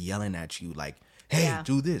ear yelling at you like, hey,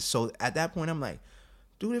 do this. So at that point, I'm like,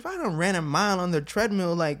 dude, if I done ran a mile on the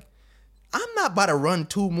treadmill, like, I'm not about to run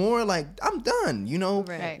 2 more. Like, I'm done,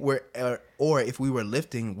 Right. Or if we were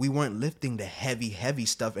lifting, we weren't lifting the heavy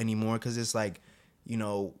stuff anymore, because it's like,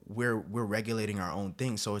 we're regulating our own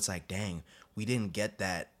thing. So it's like, dang, we didn't get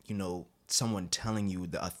that, someone telling you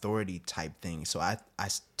the authority type thing. So I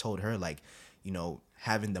told her, like,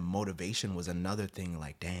 having the motivation was another thing.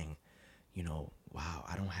 Like, dang, wow,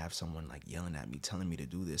 I don't have someone like yelling at me, telling me to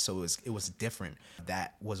do this. So it was different.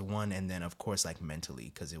 That was one. And then of course, like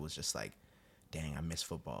mentally, because it was just like, dang, I miss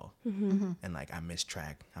football. And like, I miss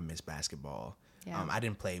track, I miss basketball. I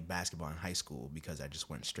didn't play basketball in high school because I just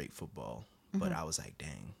went straight football. But I was like,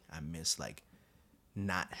 dang, I miss like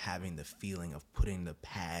not having the feeling of putting the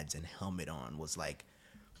pads and helmet on. Was like,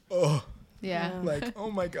 oh, like, oh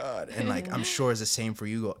my God. And like, I'm sure it's the same for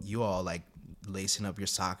you all, like lacing up your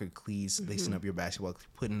soccer cleats, lacing up your basketball,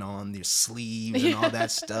 putting on your sleeves and all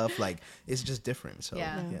that stuff. Like, it's just different. So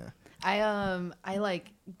yeah. I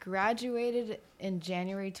like graduated in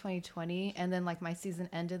January 2020, and then like my season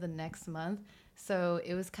ended the next month. So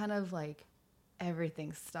it was kind of like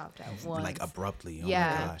everything stopped at once. Like abruptly. Oh my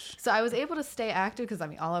gosh. So I was able to stay active because I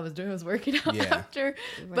mean all I was doing was working out after.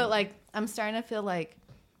 Right. But like I'm starting to feel like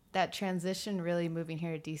that transition really moving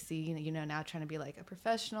here to DC, you know, now trying to be like a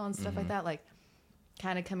professional and stuff like that, like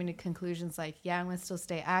kind of coming to conclusions like, yeah, I'm going to still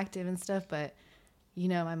stay active and stuff, but you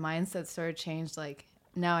know, my mindset sort of changed. Like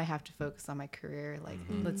now I have to focus on my career. Like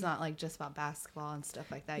it's not like just about basketball and stuff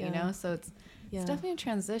like that, you know? So it's definitely a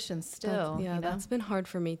transition still. That's, you know? That's been hard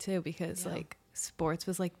for me too, because like sports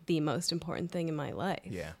was like the most important thing in my life.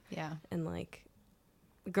 Yeah. And like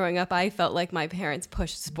growing up, I felt like my parents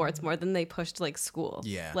pushed sports more than they pushed like school.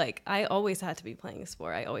 Yeah. Like I always had to be playing a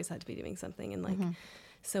sport. I always had to be doing something. And like,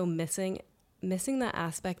 so missing that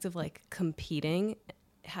aspect of like competing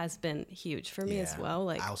has been huge for me as well.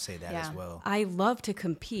 Like I'll say that as well. I love to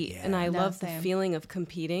compete and I love the feeling of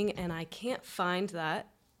competing, and I can't find that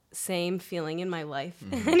same feeling in my life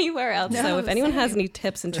anywhere else. So if anyone has any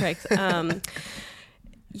tips and tricks, because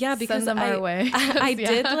send them our way. I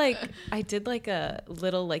did like a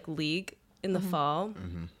little like league in the fall,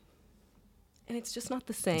 and it's just not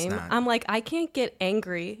the same. I'm like, I can't get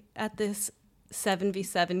angry at this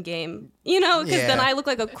 7v7 game, you know, because then I look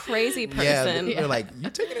like a crazy person. They're like, you're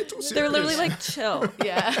taking it too serious. They're literally like, chill.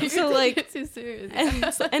 So like, it's too serious.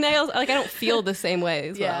 And I also, like, I don't feel the same way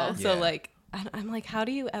as well. So like, I'm like, how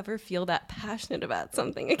do you ever feel that passionate about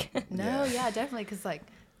something again? No, definitely, because like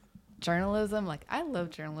journalism, like I love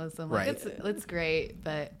journalism, like it's great,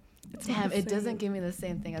 but damn, it doesn't give me the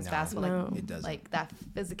same thing as basketball. Like, it doesn't. Like that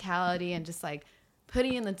physicality and just like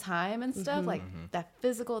putting in the time and stuff, like that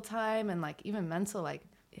physical time and like even mental, like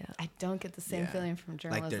I don't get the same feeling from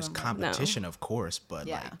journalism. Like there's competition, of course, but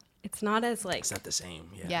like it's not as like it's not the same.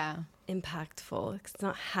 Impactful. It's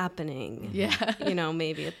not happening. You know,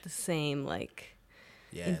 maybe at the same like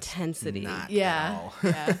intensity. Not at all.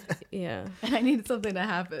 Yeah. And I need something to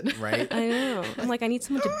happen. Right? I know. I'm like, I need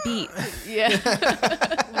someone to beat.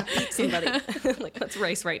 Beat somebody. Like, let's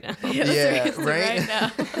race right now. Right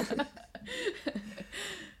now.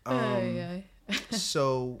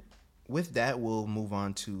 So with that, we'll move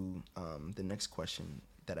on to the next question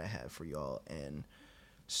that I have for y'all. And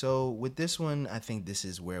so with this one, I think this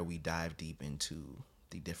is where we dive deep into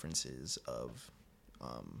the differences of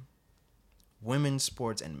women's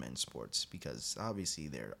sports and men's sports, because obviously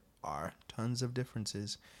there are tons of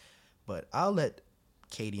differences, but I'll let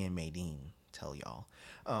Katie and Maydeen tell y'all.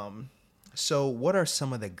 So what are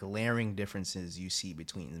some of the glaring differences you see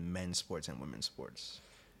between men's sports and women's sports?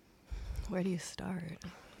 Where do you start?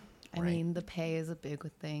 I mean, the pay is a big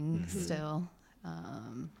thing still.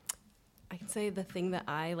 I can say the thing that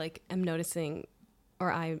I like am noticing,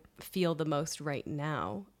 or I feel the most right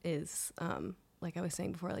now, is like I was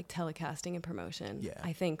saying before, like telecasting and promotion.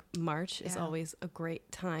 I think March is always a great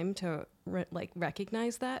time to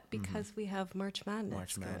recognize that, because we have March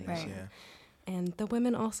Madness. And the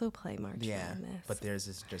women also play March Madness. But theirs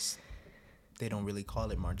is just, they don't really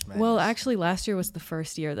call it March Madness. Well, actually, last year was the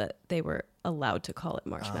first year that they were allowed to call it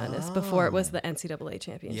March Madness. Before it was the NCAA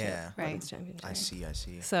championship. Women's championship. I see.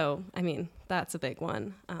 So, I mean, that's a big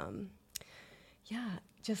one.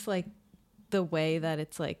 Just like the way that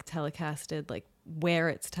it's like telecasted, like where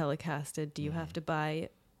it's telecasted. Do you have to buy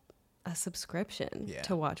a subscription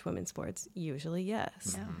to watch women's sports? Usually,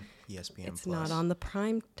 yes. ESPN it's Plus. not on the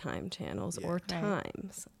prime time channels or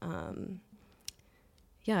times.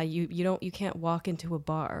 You can't walk into a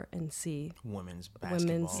bar and see women's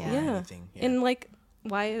basketball or anything. And like,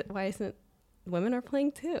 why isn't women are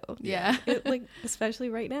playing too? Like, especially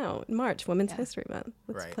right now in March, Women's History Month.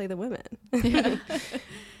 Let's play the women.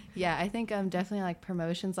 I think definitely like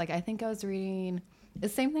promotions. Like I think I was reading the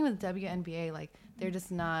same thing with WNBA. Like they're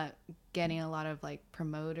just not getting a lot of like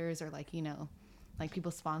promoters or like, you know, like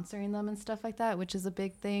people sponsoring them and stuff like that, which is a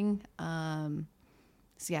big thing. I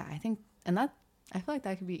think, and that, I feel like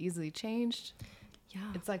that could be easily changed.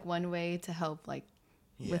 It's like one way to help like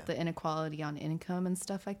with the inequality on income and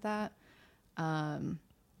stuff like that. And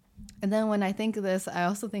then when I think of this, I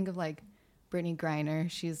also think of like Brittany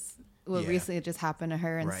Griner. She's recently it just happened to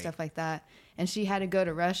her and stuff like that. And she had to go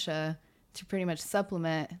to Russia to pretty much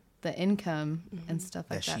supplement the income and stuff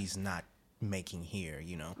like that. That she's not making here,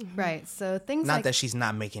 you know. Right. So things not like that she's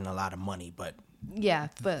not making a lot of money, but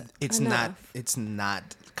but it's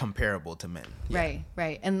not comparable to men.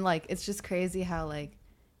 Right. And like it's just crazy how like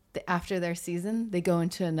after their season, they go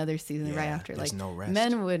into another season right after. There's Like no rest.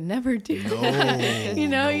 men would never do that. You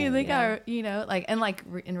know, you think like, and like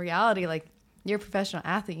in reality, like you're a professional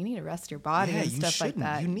athlete, you need to rest your body and stuff like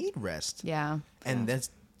that. You need rest. Yeah. And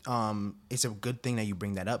that's it's a good thing that you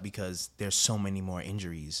bring that up because there's so many more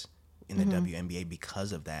injuries in the WNBA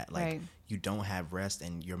because of that. Like you don't have rest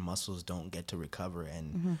and your muscles don't get to recover,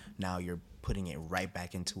 and now you're putting it right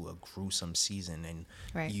back into a gruesome season, and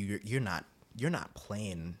you're not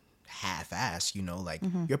playing half-ass, you know, like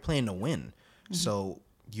you're playing to win. So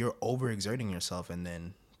you're overexerting yourself, and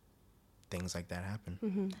then things like that happen.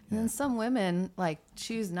 And then some women like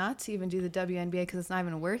choose not to even do the WNBA because it's not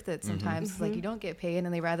even worth it sometimes. Like you don't get paid,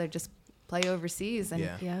 and they rather just play overseas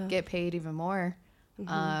and get paid even more.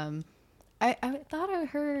 I thought I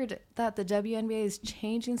heard that the WNBA is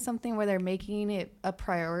changing something where they're making it a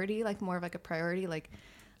priority, like more of like a priority. Like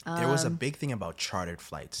there was a big thing about chartered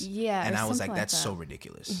flights. Yeah. And I was like, that's so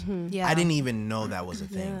ridiculous. Yeah. I didn't even know that was a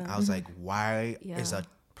thing. I was like, why is a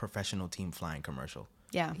professional team flying commercial?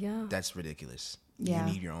 Yeah. That's ridiculous. Yeah.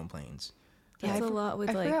 You need your own planes. That's a lot with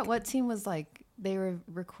I forgot what team was like, they were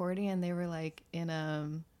recording and they were like in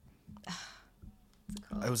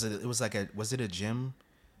was it a gym?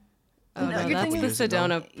 Oh, no, no, you're that's thinking the years ago?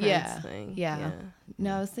 Sedona Prince thing. Yeah.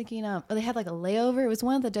 No, I was thinking, they had like a layover. It was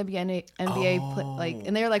one of the WNBA,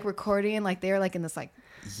 and they were like recording, like they were like in this like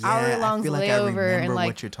hour-long I feel like layover, I and like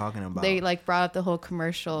what you're talking about. they like brought up the whole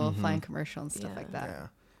commercial, flying commercial and stuff like that. Yeah,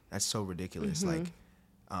 that's so ridiculous. Like,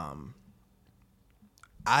 I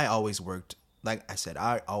always worked, like I said,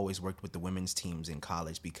 I always worked with the women's teams in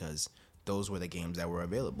college because those were the games that were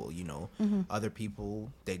available. You know, other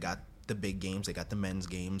people, they got the big games, they got the men's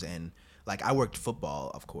games, and like I worked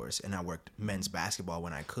football, of course, and I worked men's basketball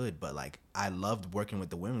when I could, but like I loved working with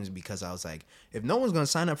the women's because I was like, if no one's gonna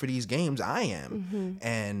sign up for these games, I am.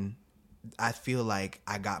 And I feel like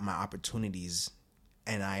I got my opportunities,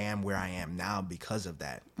 and I am where I am now because of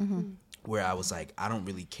that. Where I was like, I don't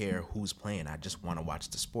really care who's playing, I just want to watch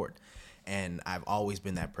the sport. And I've always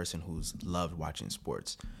been that person who's loved watching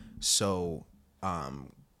sports. So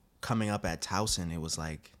coming up at Towson, it was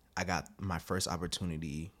like I got my first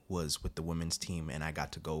opportunity was with the women's team, and I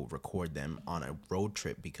got to go record them on a road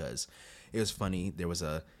trip because it was funny. There was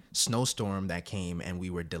a snowstorm that came, and we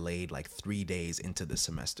were delayed like 3 days into the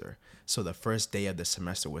semester. So the first day of the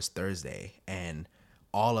semester was Thursday, and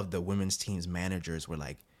all of the women's team's managers were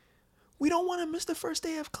like, we don't want to miss the first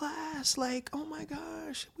day of class. Like, oh my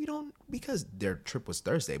gosh, we don't, because their trip was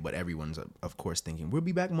Thursday, but everyone's, of course, thinking, we'll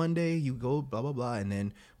be back Monday, you go, blah, blah, blah, and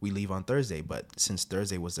then we leave on Thursday. But since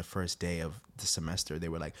Thursday was the first day of the semester, they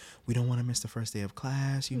were like, we don't want to miss the first day of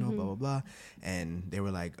class, you know, blah, blah, blah. And they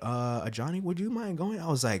were like, Johnny, would you mind going? I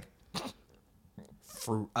was like,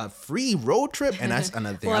 for a free road trip? And that's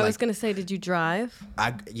another thing. Well, I was going to say, did you drive?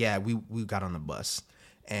 We got on the bus,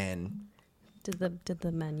 and Did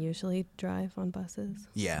the men usually drive on buses?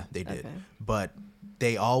 Yeah, they did. Okay. But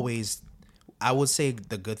they always, I would say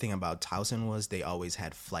the good thing about Towson was they always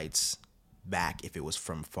had flights back if it was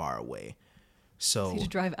from far away. So you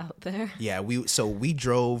drive out there? Yeah, we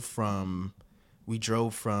drove from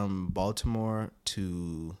Baltimore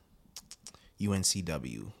to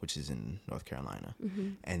UNCW, which is in North Carolina.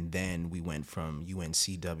 And then we went from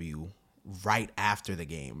UNCW right after the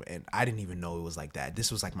game, and I didn't even know it was like that.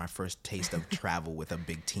 This was like my first taste of travel with a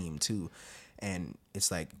big team too. And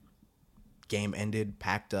it's like game ended,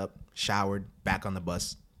 packed up, showered, back on the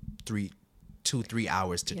bus, 3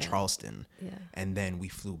 hours to Charleston. And then we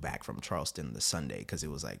flew back from Charleston the Sunday because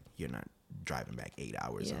it was like, you're not driving back 8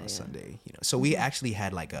 hours on a Sunday, you know. So we actually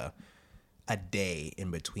had like a day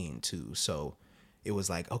in between too. So it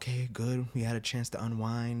was like, okay, good, we had a chance to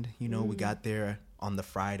unwind, you know. We got there on the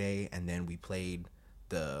Friday, and then we played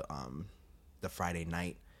the Friday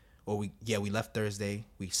night. Or we left Thursday,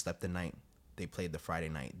 we slept the night, they played the Friday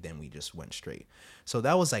night, then we just went straight. So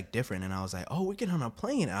that was like different, and I was like, oh, we get on a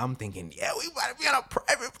plane, and I'm thinking, yeah, we about to be on a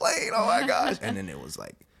private plane, oh my gosh. And then it was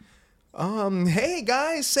like, hey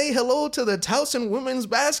guys, say hello to the Towson women's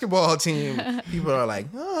basketball team. People are like,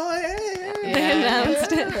 oh, hey. They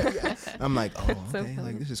announced it. I'm like, oh, okay, so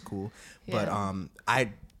like this is cool. But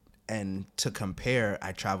and to compare,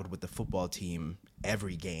 I traveled with the football team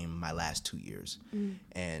every game my last 2 years.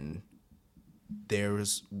 And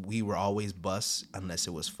we were always bus unless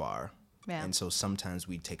it was far. Yeah. And so sometimes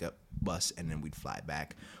we'd take a bus and then we'd fly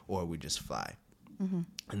back, or we'd just fly. And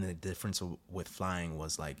the difference with flying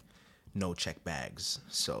was like no check bags.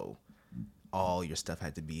 So all your stuff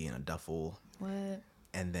had to be in a duffel. What?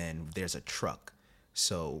 And then there's a truck.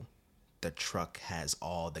 So the truck has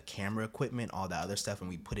all the camera equipment, all the other stuff, and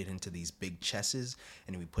we put it into these big chesses,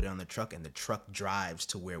 and we put it on the truck, and the truck drives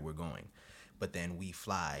to where we're going. But then we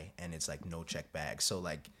fly, and it's like no check bags. So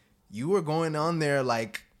like you were going on there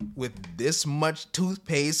like with this much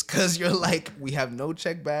toothpaste because you're like, we have no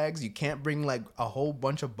check bags. You can't bring like a whole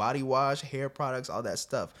bunch of body wash, hair products, all that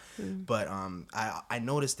stuff. But I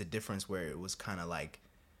noticed the difference where it was kind of like,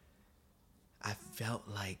 I felt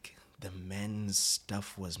like the men's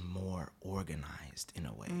stuff was more organized in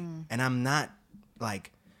a way. And I'm not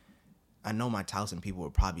like, I know my Towson people will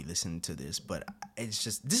probably listen to this, but it's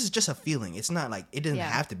just, this is just a feeling. It's not like, it doesn't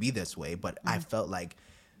have to be this way, but I felt like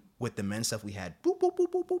with the men's stuff, we had boop, boop,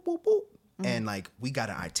 boop, boop, boop, boop, boop. And like, we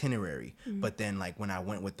got an itinerary. But then like when I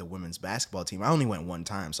went with the women's basketball team, I only went one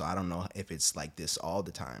time, so I don't know if it's like this all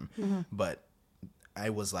the time. But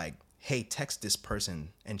I was like, hey, text this person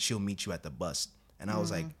and she'll meet you at the bus. And I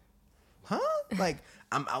was like, huh? Like,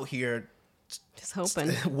 I'm out here just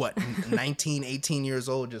hoping. 19, 18 years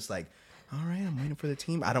old, just like, all right, I'm waiting for the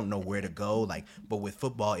team. I don't know where to go. Like, but with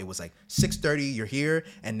football, it was like 6:30, you're here,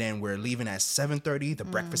 and then we're leaving at 7:30. The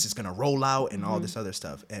breakfast is gonna roll out and all this other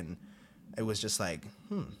stuff. And it was just like,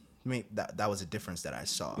 I mean, that was a difference that I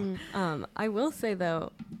saw. I will say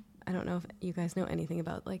though, I don't know if you guys know anything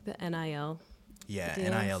about like the NIL. Yeah, deals.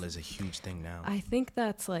 NIL is a huge thing now. I think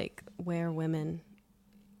that's like where women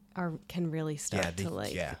can really start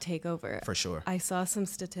to take over. For sure. I saw some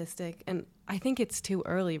statistic, and I think it's too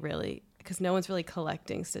early really, because no one's really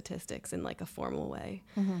collecting statistics in like a formal way.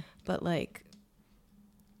 But like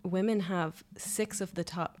women have 6 of the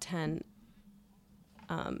top 10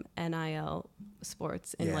 NIL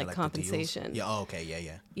sports in like compensation. Yeah. Oh, okay.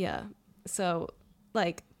 Yeah. Yeah. So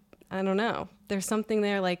like, I don't know. There's something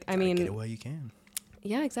there. Like, I mean, get it while you can.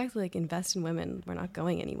 Yeah, exactly. Like, invest in women. We're not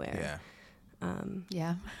going anywhere.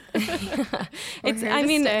 Yeah. It's, I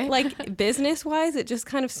mean, like business wise, it just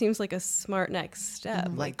kind of seems like a smart next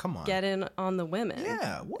step. Like, come on, get in on the women.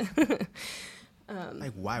 Yeah.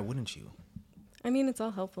 Like, why wouldn't you? I mean, it's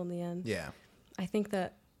all helpful in the end. Yeah. I think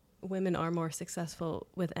that women are more successful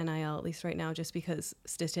with NIL, at least right now, just because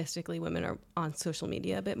statistically women are on social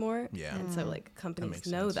media a bit more. Yeah. And so like companies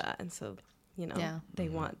know that. And so, you know, they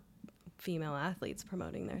want female athletes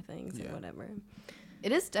promoting their things and whatever.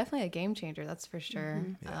 It is definitely a game changer, that's for sure.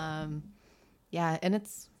 And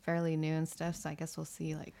it's fairly new and stuff, so I guess we'll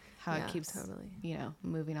see like how it keeps you know,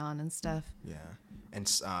 moving on and stuff. Yeah. And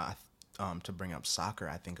to bring up soccer,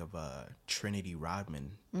 I think of Trinity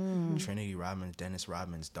Rodman. Trinity Rodman, Dennis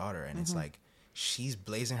Rodman's daughter, and it's like she's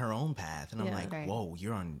blazing her own path, and I'm like, whoa,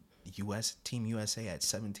 you're on Team USA at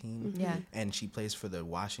 17, and she plays for the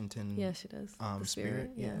Washington she does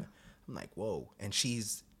Spirit. I'm like, whoa. And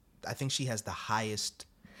I think she has the highest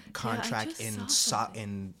contract in the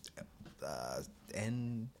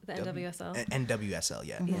NWSL.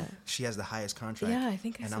 NWSL, She has the highest contract. Yeah, I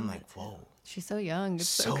think I saw I'm like, that too. whoa. She's so young. It's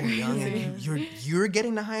so young, and you're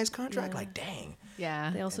getting the highest contract. Like, dang. Yeah.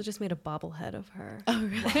 They also just made a bobblehead of her. Oh,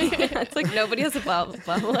 really? It's like nobody has a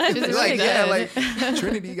bobblehead. She's like, really like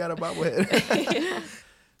Trinity got a bobblehead.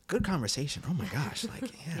 Good conversation. Oh my gosh.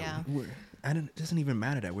 Like, it doesn't even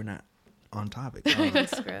matter that we're not on topic.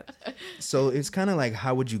 Script. So it's kind of like,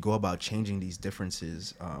 how would you go about changing these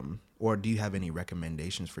differences? Or do you have any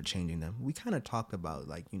recommendations for changing them? We kind of talked about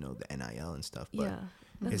like, you know, the NIL and stuff, but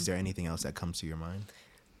is there anything else that comes to your mind?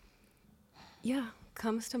 Yeah,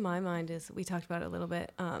 comes to my mind is, we talked about it a little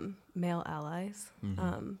bit, male allies,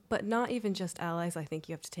 but not even just allies. I think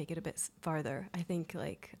you have to take it a bit farther. I think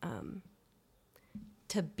like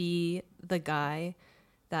to be the guy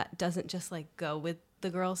that doesn't just like go with the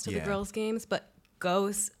girls to the girls' games, but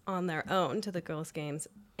goes on their own to the girls' games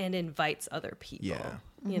and invites other people. Yeah.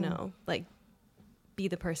 You know, like be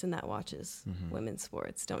the person that watches women's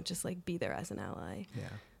sports. Don't just like be there as an ally.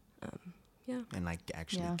 And like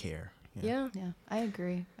actually care. Yeah, I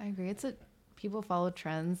agree. It's people follow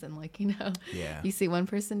trends, and like, you know, you see one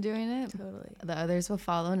person doing it, the others will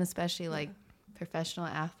follow, and especially like professional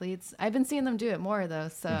athletes. I've been seeing them do it more though,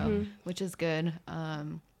 so which is good. I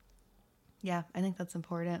think that's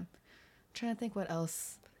important. I'm trying to think what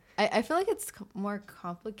else. I feel like it's more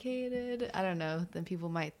complicated, I don't know, than people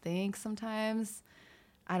might think sometimes.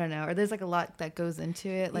 I don't know. Or there's like a lot that goes into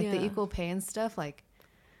it. Like the equal pay and stuff, like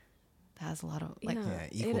that has a lot of like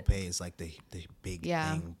equal pay is like the big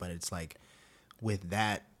thing. But it's like with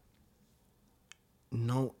that,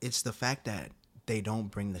 no, it's the fact that they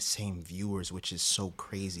don't bring the same viewers, which is so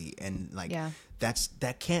crazy. And like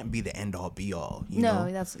that can't be the end all be all. You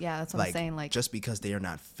know? That's what I'm saying. Like just because they are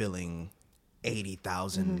not filling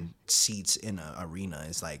 80,000 seats in an arena,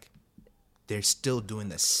 is like they're still doing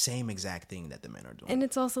the same exact thing that the men are doing. And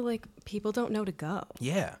it's also like people don't know to go.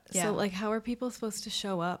 Yeah. So like how are people supposed to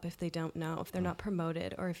show up if they don't know, if they're not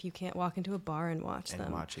promoted, or if you can't walk into a bar and watch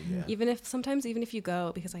them? Watch it, yeah. Even if you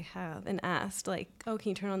go, because I have and asked like, oh, can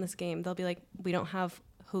you turn on this game? They'll be like, we don't have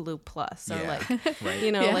Hulu Plus or like, right.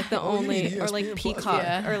 you know, like the only, or like ESPN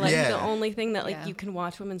Peacock or like Yeah. the only thing that like you can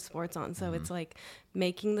watch women's sports on. So it's like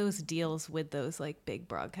making those deals with those like big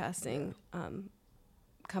broadcasting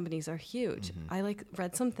companies are huge. I like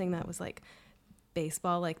read something that was like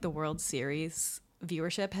baseball, like the World Series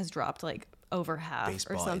viewership has dropped like over half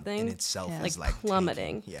Baseball or something in itself is like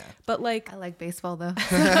plummeting. tanking. Yeah. But like I like baseball though.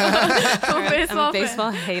 I'm a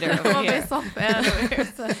baseball hater over I'm a here. baseball fan over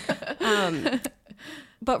here. So.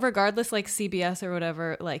 But regardless, like CBS or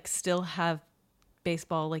whatever, like still have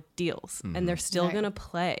baseball like deals, and they're still Right. gonna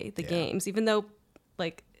play the games, even though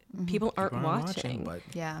like people aren't People watching. but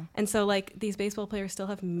Yeah. And so like these baseball players still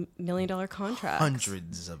have $1 million contracts.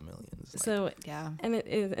 hundreds of millions. Like, So Yeah. and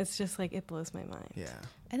it's just like it blows my mind. yeah.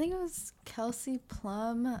 I think it was Kelsey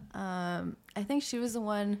Plum. I think she was the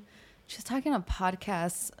one. She was talking on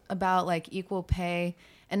podcasts about like equal pay,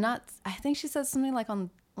 and not. I think she said something like on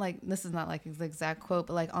like this is not like the exact quote,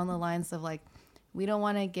 but like on the lines of like, we don't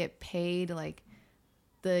want to get paid like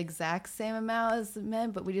the exact same amount as the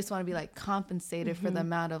men, but we just want to be like compensated for the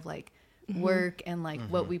amount of like work and like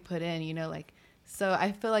what we put in. You know, like so.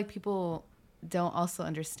 I feel like people don't also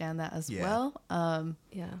understand that as Yeah. well.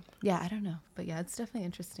 Yeah. I don't know, but yeah, it's definitely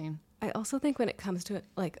interesting. I also think when it comes to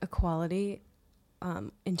like equality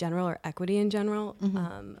in general or equity in general,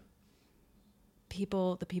 the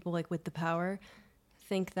people like with the power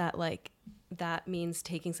think that like that means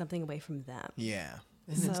taking something away from them. Yeah.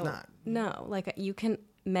 And So, it's not. No, like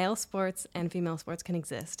male sports and female sports can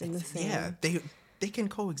exist in the same. Yeah, they can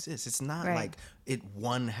coexist. It's not Right. like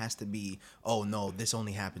one has to be, oh no, this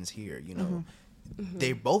only happens here, you know.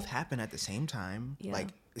 They both happen at the same time, Yeah. like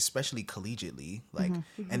especially collegiately, like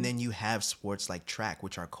and then you have sports like track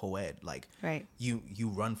which are co-ed, like Right. you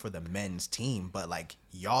run for the men's team, but like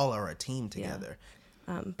y'all are a team together.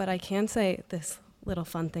 But I can say this little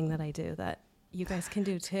fun thing that I do that you guys can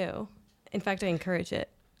do too. In fact, I encourage it.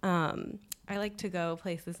 I like to go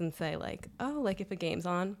places and say like, oh, like if a game's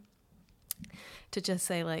on, to just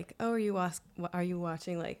say like, oh, are you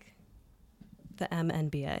watching like the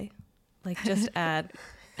MNBA? Like just add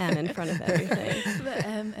N in front of everything. The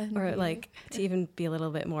M and Or like to even be a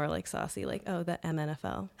little bit more like saucy, like, oh, the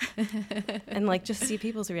MNFL. And like just see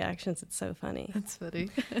people's reactions. It's so funny. That's funny.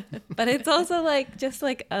 But it's also like just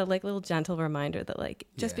like a like little gentle reminder that like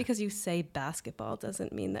just Yeah. because you say basketball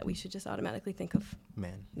doesn't mean that we should just automatically think of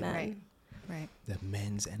Men. men. Right. Right. The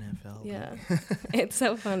men's NFL. Yeah. It's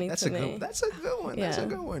so funny That's to a me. good that's a good one. That's a Yeah.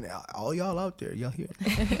 good one. All y'all out there, y'all hear.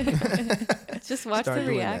 Just watch Start the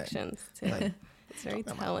doing that. reactions too. Like, It's very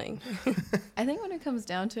telling. I think when it comes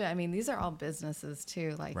down to it, I mean, these are all businesses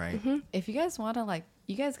too. Like, right. if you guys want to, like,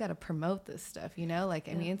 you guys got to promote this stuff, you know? Like,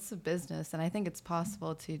 I mean, it's a business, and I think it's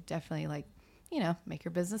possible to definitely, like, you know, make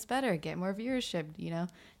your business better, get more viewership, you know?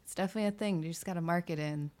 It's definitely a thing. You just got to market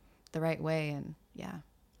in the right way, and yeah.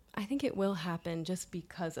 I think it will happen just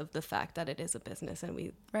because of the fact that it is a business and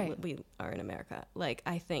we are in America. Like,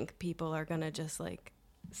 I think people are going to just like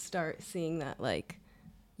start seeing that like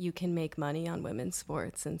you can make money on women's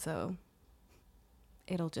sports. And so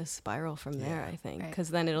it'll just spiral from there, I think. Because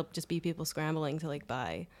then it'll just be people scrambling to like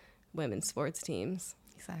buy women's sports teams.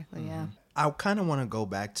 Exactly, yeah. I kind of want to go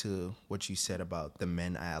back to what you said about the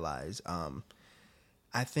men allies.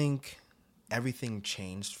 I think everything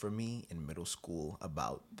changed for me in middle school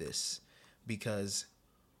about this because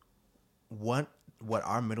what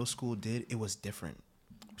our middle school did, it was different.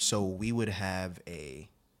 So we would have a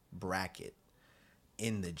bracket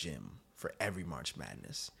in the gym for every March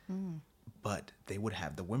Madness, but they would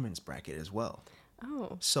have the women's bracket as well.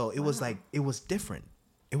 Oh. So it was like, it was different.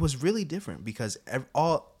 It was really different because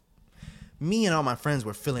me and all my friends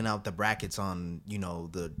were filling out the brackets on, you know,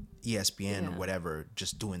 the ESPN or whatever,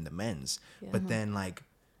 just doing the men's. Yeah. But then like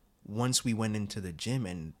once we went into the gym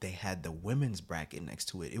and they had the women's bracket next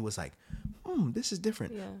to it, it was like, this is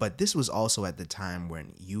different. Yeah. But this was also at the time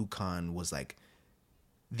when UConn was like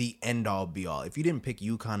the end all be all. If you didn't pick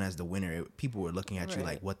UConn as the winner, people were looking at you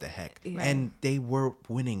like, what the heck? Right. And they were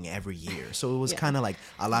winning every year. So it was kind of like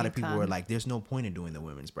a lot of people were like, there's no point in doing the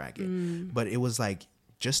women's bracket. But it was like,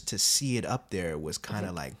 just to see it up there was kind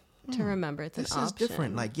of like, to remember it's an option. This is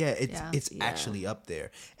different. Like, it's actually up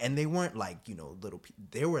there. And they weren't like, you know, little,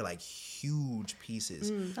 they were like huge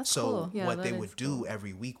pieces. That's so cool. what they would do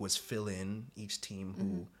every week was fill in each team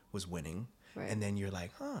who was winning. Right. And then you're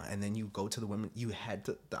like, huh. And then you go to the women. You had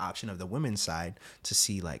the option of the women's side to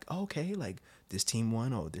see like, oh, okay, like this team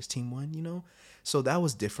won. Oh, this team won, you know? So that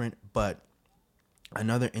was different. But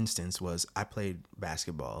another instance was I played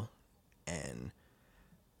basketball and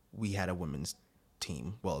we had a women's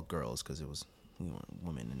team. Well, girls, because it was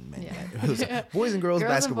women and men. Yeah. It was boys and girls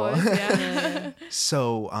basketball. And boys, yeah.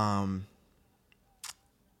 So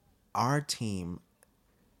our team,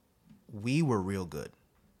 we were real good.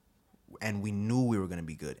 And we knew we were going to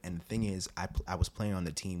be good. And the thing is, I was playing on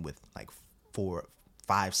the team with like 4,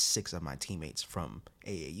 5, 6 of my teammates from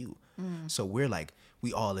AAU. So we're like,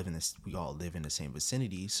 we all live in the same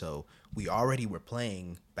vicinity. So we already were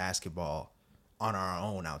playing basketball on our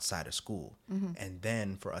own outside of school. And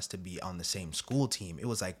then for us to be on the same school team, it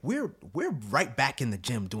was like, we're right back in the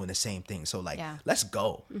gym doing the same thing. So like, let's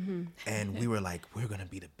go. And we were like, we're going to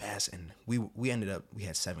be the best. And we ended up, we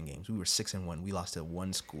had 7 games. We were 6-1. We lost to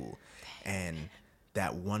one school. And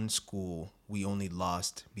that one school, we only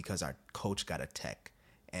lost because our coach got a tech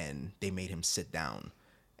and they made him sit down.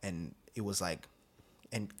 And it was like,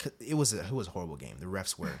 and it was a horrible game. The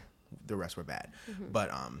refs were bad.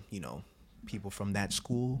 But, you know, people from that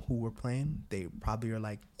school who were playing, they probably are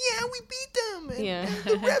like, yeah, we beat them. And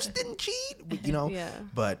the refs didn't cheat, you know? Yeah.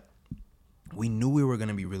 But we knew we were going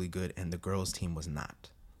to be really good, and the girls' team was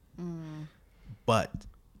not. But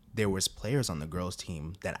there was players on the girls'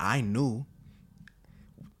 team that I knew.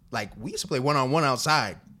 Like, we used to play one-on-one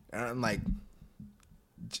outside. And I'm like,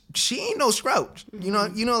 she ain't no Scrouch. You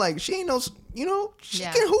know, like, she ain't no, you know, she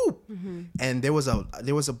can hoop. And there was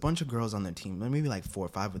a bunch of girls on the team, maybe like 4 or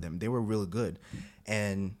 5 of them. They were really good.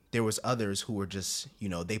 And there was others who were just, you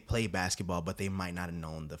know, they play basketball, but they might not have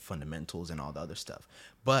known the fundamentals and all the other stuff.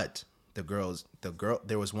 But there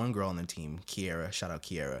was one girl on the team, Kiera, shout out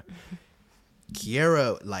Kiera.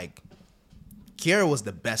 Kiera was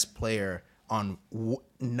the best player on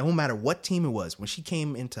no matter what team it was. When she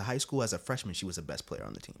came into high school as a freshman, she was the best player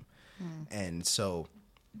on the team. And so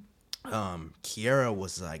Kiera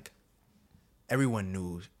was like, everyone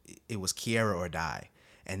knew it was Kiera or die.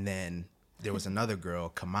 And then there was another girl,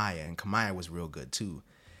 Kamaya, and Kamaya was real good too.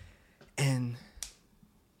 And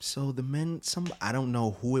so the men, I don't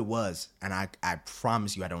know who it was, and I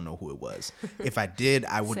promise you I don't know who it was. If I did,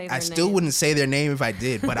 I still wouldn't say their name if I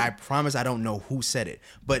did, but I promise I don't know who said it.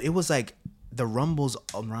 But it was like the rumbles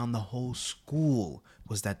around the whole school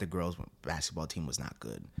was that the girls' basketball team was not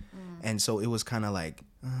good. And so it was kind of like,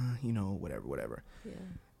 you know, whatever. Yeah.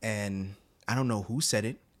 And I don't know who said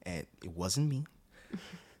it, and it wasn't me.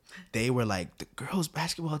 They were like, the girls'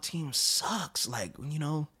 basketball team sucks, like, you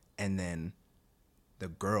know, and then the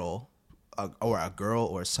girl,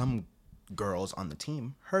 or some girls on the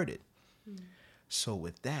team heard it. So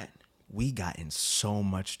with that, we got in so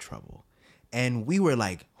much trouble. And we were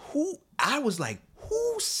like, I was like,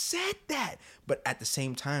 who said that? But at the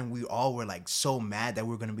same time, we all were like so mad that we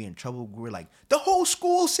were going to be in trouble. We were like, the whole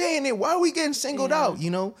school saying it. Why are we getting singled out, you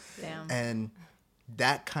know? Damn. And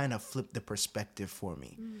that kind of flipped the perspective for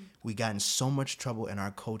me. We got in so much trouble, and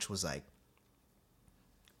our coach was like,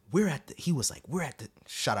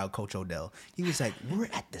 shout out Coach Odell. He was like, we're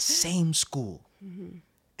at the same school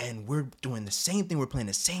and we're doing the same thing. We're playing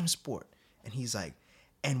the same sport. And he's like,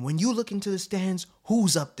 and when you look into the stands,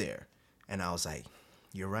 who's up there? And I was like,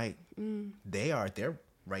 you're right. They're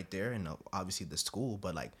right there. And obviously the school,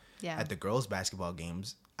 but like at the girls' basketball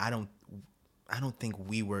games, I don't think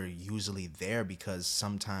we were usually there because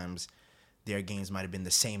sometimes their games might have been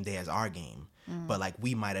the same day as our game. But like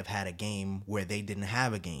we might have had a game where they didn't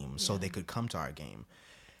have a game, so they could come to our game.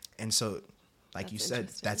 And so, like that's you said,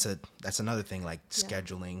 that's another thing, like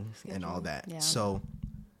scheduling and all that. Yeah. So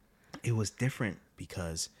it was different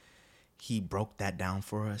because he broke that down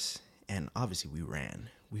for us, and obviously we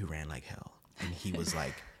ran like hell. And he was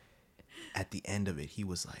like, at the end of it, he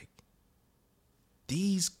was like,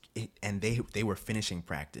 they were finishing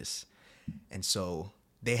practice, and so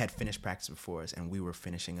they had finished practice before us, and we were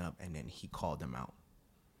finishing up, and then he called them out.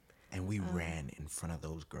 And we ran in front of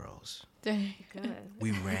those girls. Dang. Good.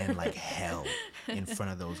 We ran like hell in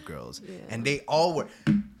front of those girls. Yeah. And they all were...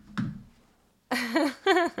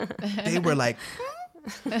 they were like,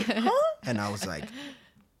 huh? And I was like...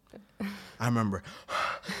 I remember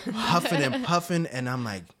huffing and puffing, and I'm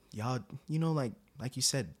like, y'all, you know, like you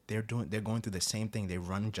said, they're going through the same thing. They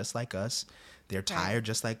run just like us. They're tired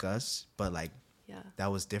just like us, but like,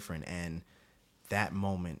 that was different. And that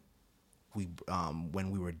moment,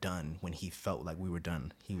 when we were done, when he felt like we were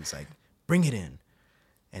done, he was like, bring it in.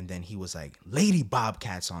 And then he was like, Lady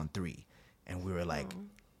Bobcats on 3. And we were like,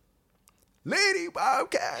 Lady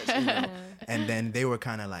Bobcats. You know? And then they were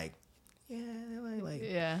kind of like,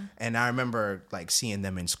 Yeah. And I remember like seeing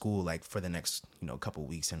them in school like for the next, couple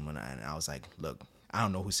weeks, and and I was like, look, I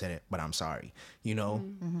don't know who said it, but I'm sorry,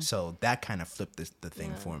 So that kind of flipped the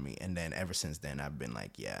thing for me. And then ever since then, I've been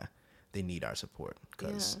like, yeah, they need our support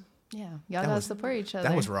because Yeah, y'all gotta support each other.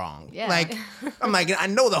 that was wrong. Yeah. Like, I'm like, I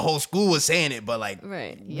know the whole school was saying it, but like,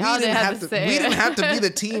 Right. Y'all didn't have to say we it. didn't have to be the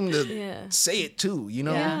team to say it too,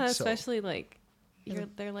 Yeah, So especially like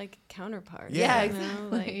they're like counterparts. Yeah. you know?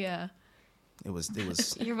 Like, Yeah. it was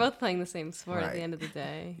you're both playing the same sport at Right. the end of the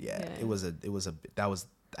day. yeah,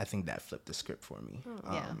 I think that flipped the script for me.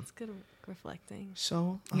 Yeah, it's good reflecting.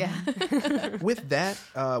 So Yeah. with that,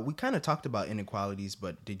 we kind of talked about inequalities,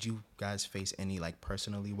 but did you guys face any like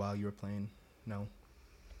personally while you were playing? No.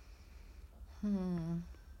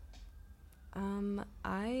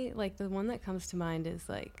 I like the one that comes to mind is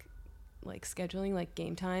like scheduling like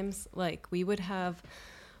game times. Like we would have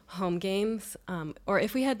home games, or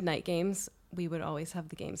if we had night games, we would always have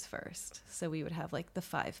the games first. So we would have like the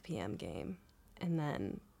 5 p.m. game, and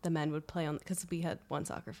then the men would play on, because we had one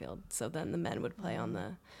soccer field. So then the men would play on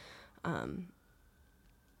the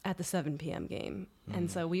at the 7 p.m. game. And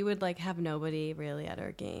so we would like have nobody really at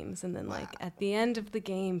our games. And then like at the end of the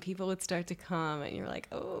game, people would start to come and you're like,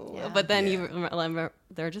 oh, but then you remember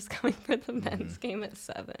they're just coming for the men's game at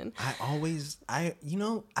 7. I always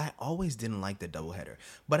didn't like the doubleheader,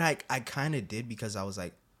 but I kind of did because I was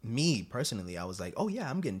like, me personally, I was like, oh yeah,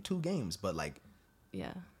 I'm getting 2 games, but like,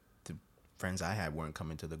 Yeah. the friends I had weren't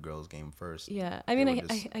coming to the girls' game first. Yeah. I mean,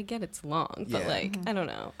 I get it's long, but Yeah. like, I don't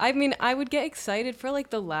know. I mean, I would get excited for like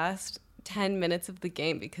the last 10 minutes of the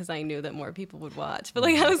game because I knew that more people would watch. But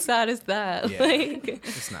like, how sad is that? Yeah. Like,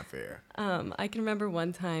 It's not fair. I can remember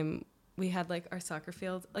one time we had like our soccer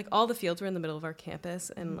field, like all the fields were in the middle of our campus,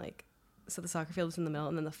 and like, so the soccer field was in the middle,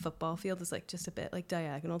 and then the football field was like just a bit like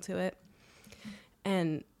diagonal to it.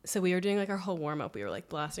 And so we were doing like our whole warm up. We were like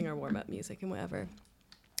blasting our warm up music and whatever.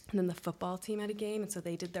 And then the football team had a game, and so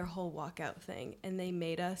they did their whole walkout thing, and they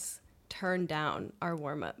made us turn down our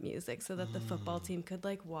warm up music so that the football team could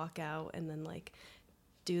like walk out and then like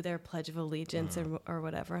do their Pledge of Allegiance or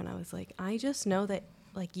whatever. And I was like, I just know that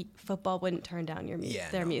like football wouldn't turn down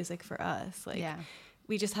their music for us. Like,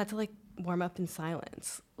 we just had to like warm up in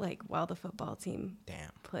silence, like while the football team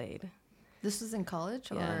played. This was in college,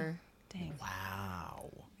 Yeah. or dang.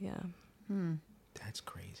 Wow. Yeah. That's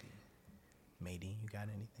crazy. Maydeen, you got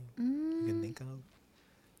anything you can think of?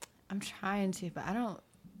 I'm trying to, but I don't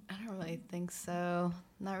really think so.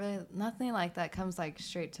 Not really. Nothing like that comes like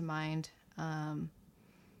straight to mind.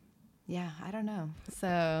 Yeah, I don't know.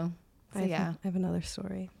 So yeah. I have another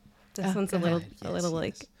story. This one's a little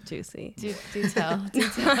like juicy. Do tell.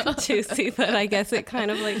 It's not juicy, but I guess it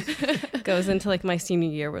kind of like goes into like my senior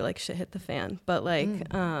year where like shit hit the fan. But like,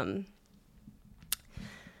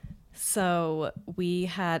 so we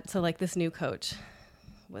had, so like this new coach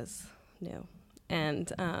was new,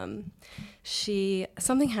 and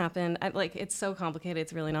something happened. Like, it's so complicated,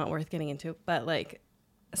 it's really not worth getting into, but like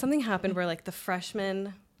something happened where like the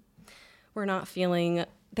freshmen were not feeling,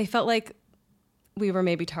 they felt like we were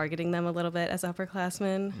maybe targeting them a little bit as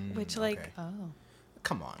upperclassmen, which like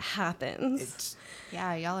Come on. happens.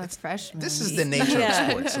 Yeah, y'all are freshmen. This is the nature of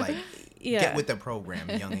sports. Like, Yeah. get with the program,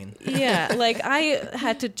 youngin. Yeah, like I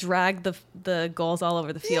had to drag the goals all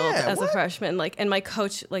over the field Yeah, as a what? freshman. Like, and my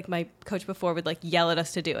coach before would like yell at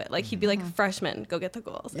us to do it. Like, he'd be like, "Freshman, go get the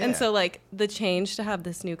goals." Yeah. And so like the change to have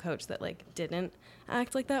this new coach that like didn't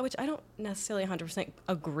act like that, which I don't necessarily 100%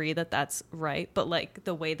 agree that that's right, but like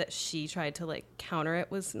the way that she tried to like counter it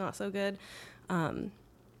was not so good.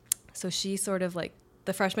 So she sort of like,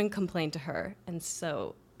 the freshmen complained to her, and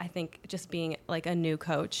so I think just being like a new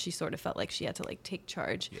coach, she sort of felt like she had to like take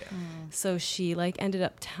charge. Yeah. So she like ended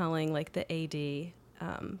up telling like the AD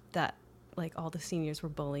that like all the seniors were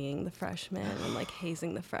bullying the freshmen and like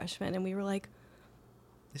hazing the freshmen, and we were like,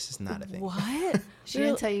 This is not a thing. what? She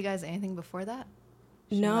didn't tell you guys anything before that?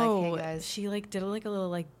 She was No, like, hey guys. she like did like a little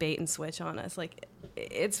like bait and switch on us. Like,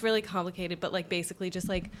 it's really complicated, but like basically just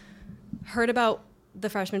like heard about the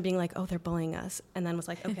freshmen being like, oh, they're bullying us, and then was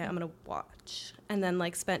like, okay, I'm gonna watch, and then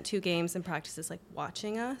like spent 2 games and practices like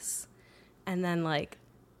watching us, and then like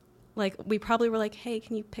we probably were like, hey,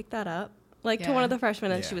 can you pick that up, like to one of the freshmen,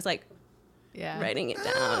 and she was like, writing it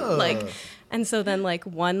down, like, and so then like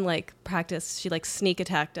one like practice, she like sneak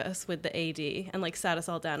attacked us with the AD and like sat us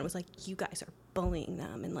all down and was like, you guys are bullying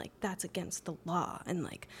them, and like that's against the law, and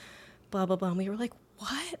like blah blah blah, and we were like,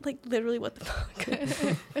 what? Like, literally, what the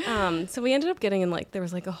fuck? So we ended up getting in, like, there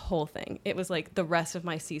was, like, a whole thing. It was, like, the rest of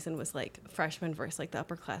my season was, like, freshmen versus, like, the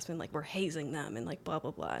upperclassmen. Like, we're hazing them and, like, blah, blah,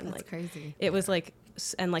 blah. And, That's like, crazy. it was, like,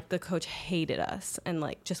 and, like, the coach hated us and,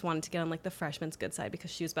 like, just wanted to get on, like, the freshmen's good side because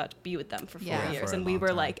she was about to be with them for 4 Yeah. years. For a And we long were,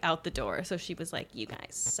 time. like, out the door. So she was like, you guys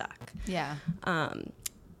suck. Yeah.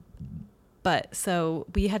 But so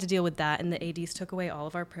we had to deal with that, and the ADs took away all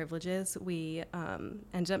of our privileges. We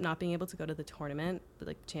ended up not being able to go to the tournament,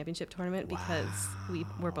 like championship tournament, because we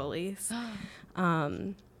were bullies.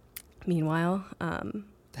 Meanwhile,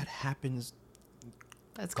 That happens.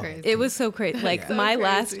 That's Go ahead. crazy. it was so crazy. Like, So my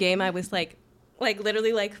last crazy. game, I was like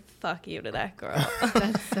literally like, fuck you to that girl.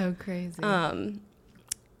 That's so crazy.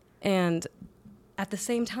 And at the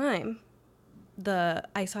same time, the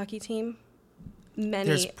ice hockey team,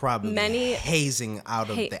 There's probably hazing out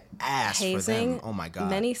of the ass for them. Oh my God.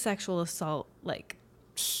 Many sexual assault, like,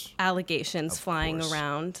 allegations Of flying course.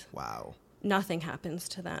 around. Wow. Nothing happens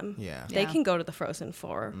to them. Yeah. They Yeah. can go to the Frozen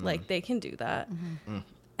Four. Like, they can do that. Mm-hmm.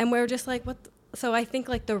 And we're just like, what? So I think,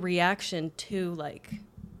 like, the reaction to, like,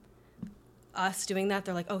 us doing that,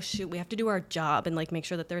 they're like, oh, shoot, we have to do our job and, like, make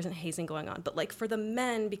sure that there isn't hazing going on. But, like, for the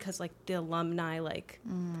men, because, like, the alumni, like,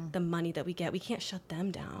 the money that we get, we can't shut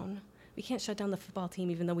them down. We can't shut down the football team,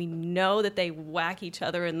 even though we know that they whack each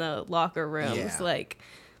other in the locker rooms. Yeah. Like,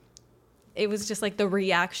 it was just, like, the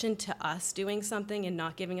reaction to us doing something and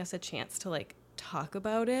not giving us a chance to, like, talk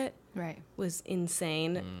about it right. was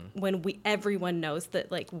insane. When everyone knows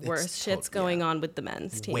that, like, worse shit's going on with the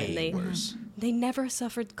men's team. Way And they worse. they never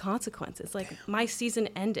suffered consequences. Like, my season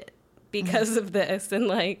ended because of this. And,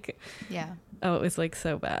 like, Yeah. oh, it was, like,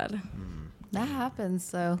 so bad. That happens.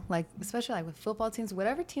 So, like, especially like with football teams,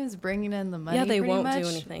 whatever team's bringing in the money, Yeah, they pretty won't much, do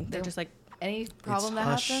anything. They're just like, any problem that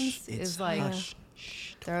hush. happens It's is like hush.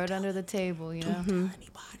 Shh, don't throw it under the table, you know? tell anybody.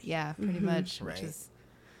 Yeah, pretty much, Right. which is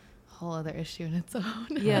a whole other issue in its own.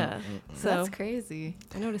 yeah. So So that's crazy.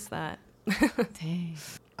 I noticed that. Dang.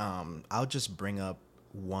 I'll just bring up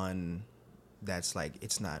one that's like,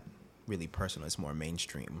 it's not really personal, it's more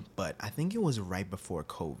mainstream, but I think it was right before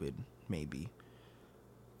COVID, maybe.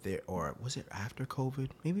 Or was it after COVID?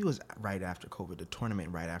 Maybe it was right after COVID, the tournament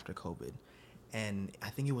right after COVID. And I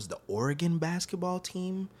think it was the Oregon basketball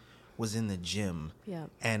team was in the gym. Yeah.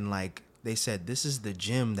 And like they said, this is the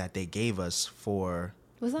gym that they gave us for.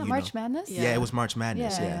 Was that you March know- Madness? Yeah, it was March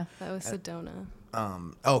Madness. Yeah, Yeah. yeah. That was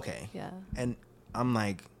Sedona. Okay. Yeah. And I'm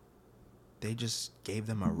like, they just gave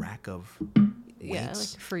them a rack of Yeah, like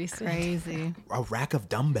weights, free stuff. Crazy. a rack of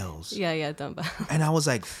dumbbells. Yeah, dumbbell. And I was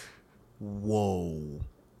like, whoa.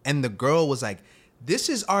 And the girl was like, this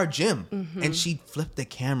is our gym. And she flipped the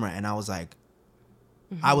camera and I was like,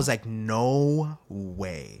 no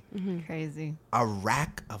way. Crazy. A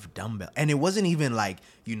rack of dumbbells. And it wasn't even like,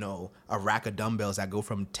 a rack of dumbbells that go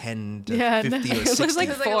from 10 to Yeah, 50 no. or It was 60. like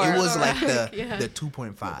four. It was like Yeah. the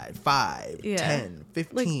 2.5, 5, Yeah. 10,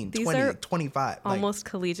 15, Like, these 20, are 25. Like, Almost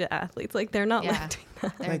collegiate athletes. Like, they're not Yeah. lifting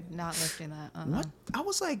that. They're Like, not lifting that. what? I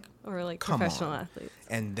was like, Or, like, come professional on. athletes.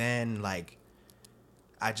 And then, like,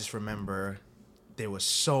 I just remember there was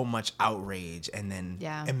so much outrage, and then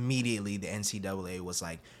Yeah. immediately the NCAA was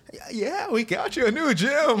like, yeah, we got you a new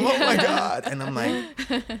gym. Oh my God. And I'm like,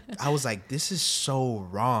 I was like, this is so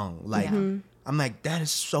wrong. Like, Yeah. I'm like, that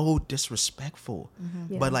is so disrespectful.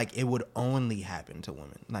 Yeah. But like, it would only happen to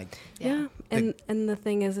women. Like, Yeah. And the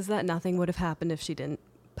thing is that nothing would have happened if she didn't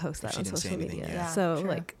post that she on didn't say social anything, media. yeah. So, True.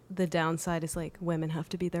 like, the downside is, like, women have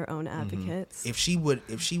to be their own advocates. if she would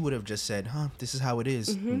have just said, this is how it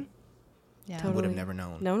is, Yeah. I would have Totally. never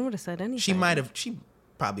known. No one would have said anything. She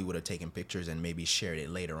probably would have taken pictures and maybe shared it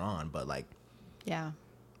later on, but like, Yeah.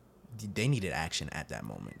 they needed action at that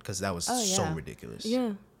moment because that was Oh, so yeah. ridiculous.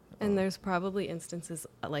 Yeah. And there's probably instances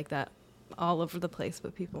like that all over the place,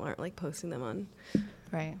 but people aren't, like, posting them on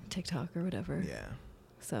Right. TikTok or whatever. Yeah.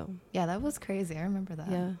 So, Yeah, that was crazy. I remember that.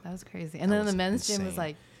 Yeah. That was crazy. And That then the was men's gym was insane.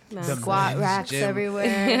 like The squat men's racks gym.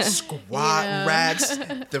 everywhere. Squat Yeah. racks,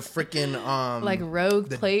 the freaking Like rogue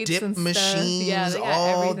the plates dip and stuff. machines, Yeah, they got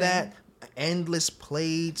all everything. that, endless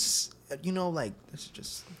plates. Like it's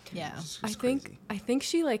just Yeah. it's I just think crazy.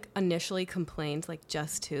 she, like, initially complained, like,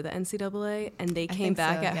 just to the NCAA, and they came think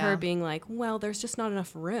back so, at yeah. her being like, well, there's just not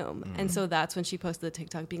enough room. Mm. And so that's when she posted the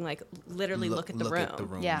TikTok being like, literally look at the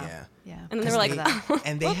room. Yeah. Yeah. Yeah. And then they were like, Remember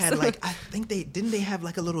And they had like, I think they have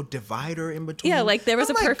like a little divider in between. Yeah, like, there was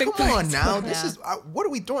I'm a like, perfect Come on place. now, this Yeah. is what are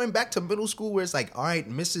we throwing back to middle school where it's like, all right,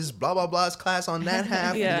 Mrs. Blah blah blah's class on that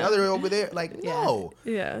half, and Yeah. the other over there. Like, no,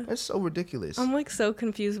 Yeah. that's so ridiculous. I'm, like, so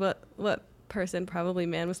confused what person, probably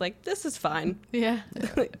man, was like, this is fine. Yeah.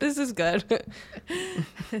 Like, this is good.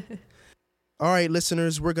 All right,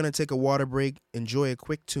 listeners, we're going to take a water break. Enjoy a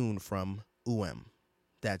quick tune from UM.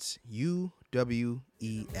 That's UWEM.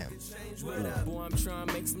 Boy, I'm trying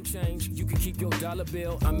to make some change. You can keep your dollar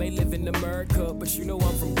bill. I may live in America, but you know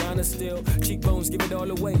I'm from Ghana still. Cheekbones give it all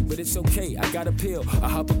away, but it's okay. I got a pill. I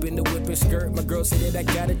hop up in the whip and skirt. My girl said that I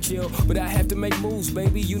gotta chill, but I have to make moves,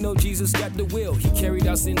 baby. You know Jesus got the will. He carried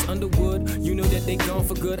our sins underwood. You know that they gone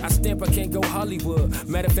for good. I stamp, I can't go Hollywood.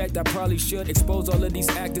 Matter of fact, I probably should expose all of these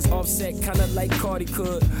actors offset, kinda like Cardi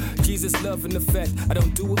could. Jesus love in effect. I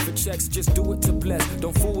don't do it for checks, just do it to bless.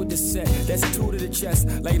 Don't fool with the set. That's two to the chest.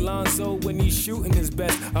 Like Lonzo when he's shooting his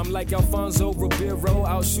best. I'm like Alfonso Ribeiro,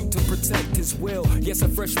 I'll shoot to protect his will. Yes, a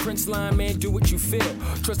Fresh Prince line, man, do what you feel.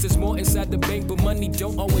 Trust is more inside the bank, but money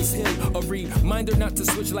don't always heal. A reminder not to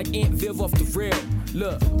switch like Aunt Viv off the rail.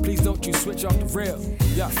 Look, please don't you switch off the rail.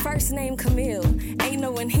 Yeah. First name Camille, ain't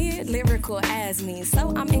no one here lyrical as me,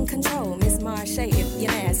 so I'm in control. Miss Marche, if you're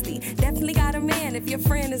nasty, definitely got a man if your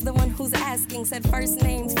friend is the one who's asking. Said first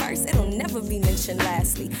names first, it'll never be mentioned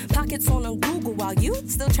lastly. Pockets on Google while you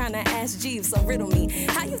still trying to ask Jeeves, so riddle me,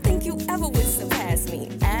 how you think you ever would surpass me?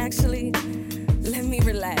 Actually, let me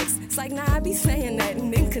relax. It's like, nah, I be saying that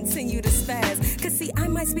and then continue to spaz. Cause see, I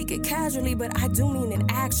might speak it casually, but I do mean it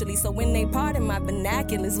actually. So when they pardon my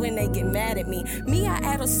vernaculars, when they get mad at me, I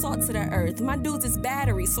add a salt to the earth. My dudes is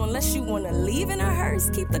battery, so unless you wanna leave in a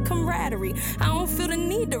hearse, keep the camaraderie. I don't feel the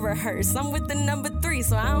need to rehearse. I'm with the number 3,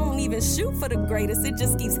 so I don't even shoot for the greatest. It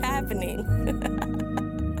just keeps happening.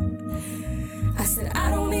 I said, I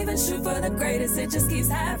don't even shoot for the greatest. It just keeps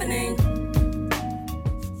happening.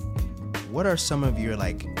 What are some of your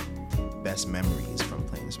like best memories from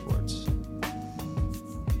playing sports?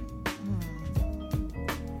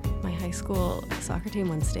 My high school soccer team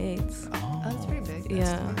won states. Oh, that's pretty big.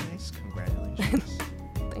 That's Yeah. nice. Congratulations.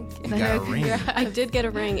 Thank You you. got a ring. I did get a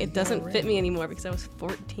ring. It doesn't fit me anymore because I was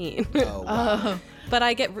 14. Oh, wow. But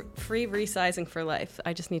I get free resizing for life.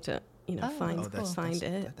 I just need to, find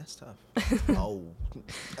it. That's tough. Oh,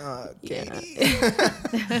 Katie.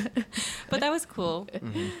 But that was cool.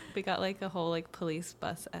 Mm-hmm. We got like a whole like police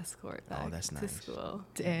bus escort back that's to nice. school.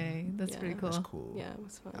 Dang, that's pretty cool. That's cool. Yeah, it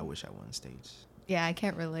was fun. I wish I won states. Yeah, I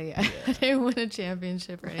can't relate. I didn't win a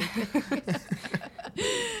championship or anything.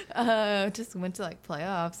 Just went to like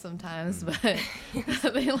playoffs sometimes, but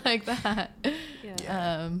nothing like that.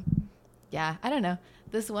 Yeah. I don't know.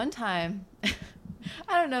 This one time,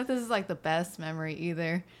 I don't know if this is like the best memory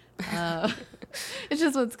either. It's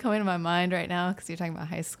just what's coming to my mind right now because you're talking about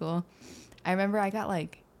high school. I remember I got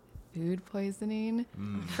like food poisoning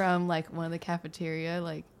from like one of the cafeteria,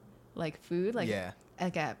 like food, like at,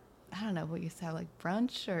 I don't know what used to have, like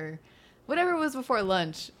brunch or whatever it was before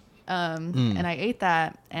lunch. And I ate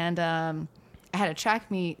that, and I had a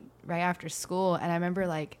track meet right after school, and I remember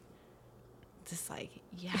like just like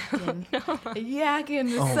yakking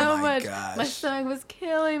so much. Gosh. My stomach was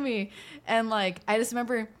killing me, and like I just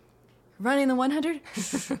remember running the 100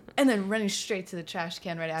 and then running straight to the trash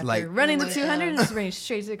can right after. Like, running the 200 and just running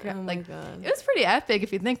straight to the crowd. Oh like, God. it was pretty epic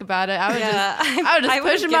if you think about it. I was I just would've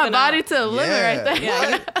pushing my given body up. to the limit right there.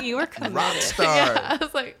 Yeah, you were committed. Rock star. Yeah, I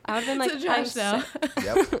was like, I would have been it's like, a trash now.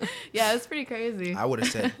 Yep. Yeah, it's pretty crazy. I would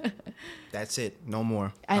have said, that's it. No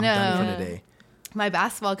more. I I'm know. done for today. My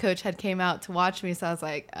basketball coach had came out to watch me, so I was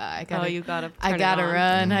like, I gotta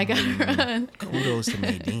run. I gotta run. Kudos to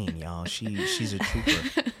Maydeen, y'all. She's a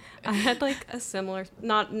trooper. I had like a similar,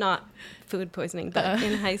 not food poisoning, but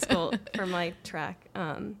in high school for my track,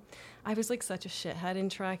 I was like such a shithead in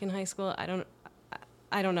track in high school. I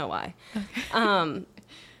don't know why. Okay.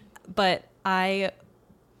 But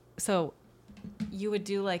so you would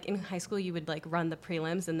do like in high school, you would like run the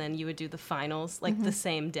prelims and then you would do the finals like the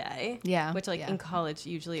same day. Yeah. Which like in college,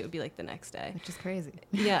 usually it would be like the next day. Which is crazy.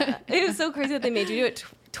 Yeah. It was so crazy that they made you do it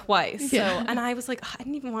twice. Yeah. So, and I was like, I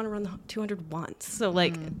didn't even want to run the 200 once. So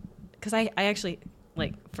like, because I actually,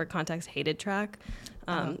 like for context, hated track.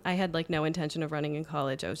 I had like no intention of running in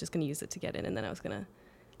college. I was just going to use it to get in and then I was going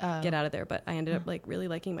to get out of there. But I ended up like really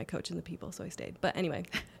liking my coach and the people. So I stayed. But anyway,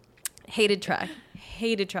 hated track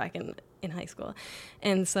in high school.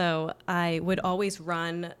 And so I would always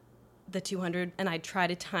run the 200 and I'd try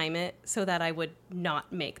to time it so that I would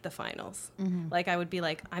not make the finals. Mm-hmm. Like I would be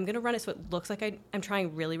like, I'm going to run it so it looks like I'm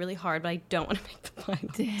trying really, really hard, but I don't want to make the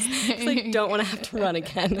finals. I don't want to have to run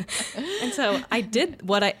again. And so I did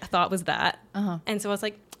what I thought was that. Uh-huh. And so I was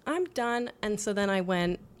like, I'm done. And so then I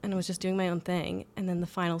went and I was just doing my own thing. And then the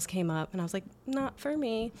finals came up and I was like, not for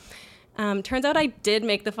me. Turns out I did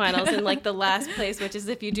make the finals in like the last place, which is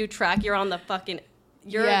if you do track, you're on the fucking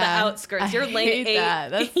you're the outskirts. You're lane 8.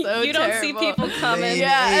 That's so you don't see people coming.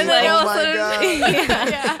 Yeah, and then all of a sudden,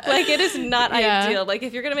 like it is not ideal. Like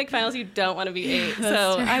if you're gonna make finals, you don't want to be 8.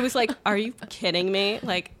 So I was like, are you kidding me?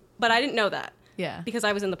 Like, but I didn't know that. Yeah. Because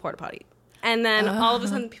I was in the porta potty. And then all of a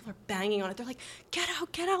sudden people are banging on it. They're like, get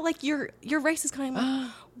out. Like your race is coming. I'm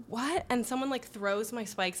like, what? And someone like throws my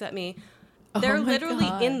spikes at me. They're literally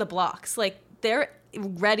in the blocks. Like they're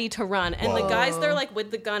ready to run. And the guys, they're like with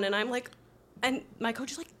the gun. And I'm like, and my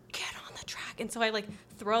coach is like, get on the track. And so I like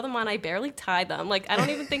throw them on. I barely tie them. Like I don't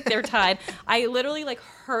even think they're tied. I literally like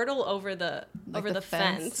hurdle over the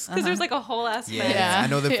fence because there's like a whole ass fence. I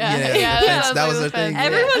know the the fence. That was the thing.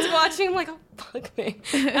 Everyone's watching. I'm like, oh fuck me.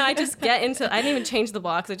 And I just get into. I didn't even change the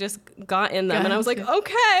blocks. I just got in them, and I was like,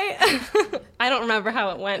 okay. I don't remember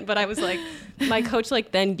how it went, but I was like, my coach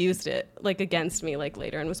like then used it like against me like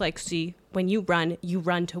later and was like, see, when you run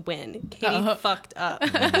to win. Katie fucked up.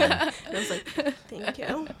 And I was like, thank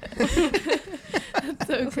you. That's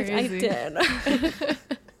so crazy. I did.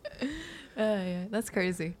 Yeah, that's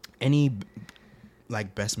crazy. Any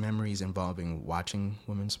like best memories involving watching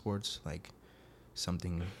women's sports? Like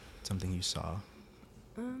something you saw?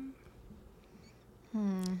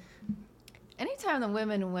 Anytime the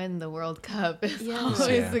women win the World Cup is always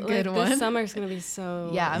Yeah. a good Like, one. This summer's gonna be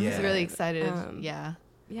so. Yeah, I'm just really excited. Yeah.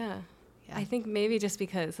 I think maybe just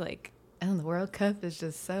because like. And the World Cup is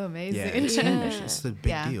just so amazing. Yeah, it's huge. It's a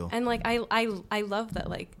big deal. And like I love that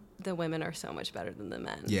like the women are so much better than the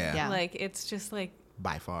men. Yeah. Like it's just like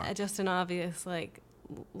By far. just an obvious like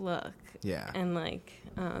look. Yeah. And like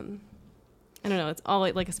I don't know, it's all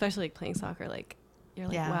like especially like playing soccer, like you're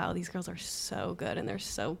like, wow, these girls are so good and they're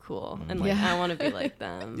so cool. And like I want to be like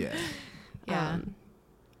them. Yeah.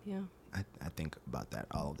 Yeah. I think about that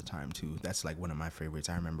all the time too. That's like one of my favorites.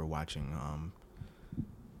 I remember watching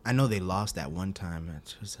I know they lost that one time.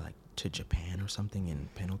 It was like to Japan or something in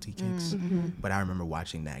penalty kicks. But I remember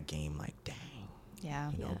watching that game like, dang.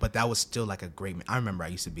 Yeah. You know, but that was still like a great. I remember I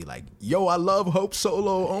used to be like, "Yo, I love Hope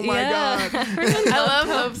Solo. Oh my god, I love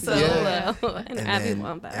Hope Solo." Yeah. And Abby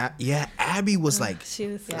Wambach. Abby was like, She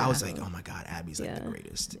was. I was like, oh my god, Abby's like the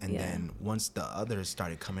greatest. And then once the others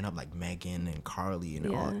started coming up, like Megan and Carly and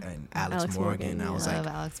and Alex Morgan, I was I like,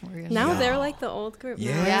 love Alex Morgan. Now they're like the old group.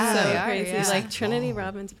 Yeah. Yeah, So they are, crazy. yeah. Like Trinity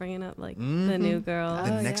Robbins bringing up like the new girl.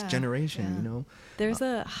 the next generation. You know, There's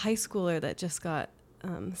a high schooler that just got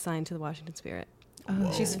signed to the Washington Spirit.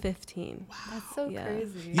 She's 15. Wow. That's so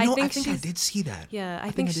crazy. You know, I think I she's- did see that. Yeah, I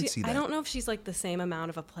think think I did see I that. don't know if she's like the same amount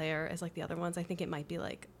of a player as like the other ones. I think it might be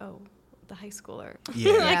like, the high schooler.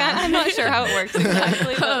 Yeah. Like I'm not sure how it works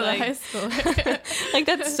exactly, but like, high schooler. like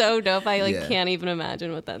that's so dope. I like Yeah. can't even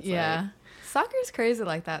imagine what that's Yeah. like. Soccer's crazy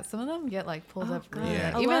like that. Some of them get like pulled up really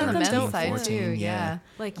Yeah. good. A Even lot on of the them men's don't. side 14, too. yeah. Yeah.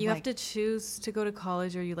 Like you Like- have to choose to go to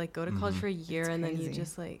college or you like go to college for a year and then you crazy.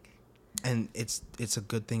 just like And it's a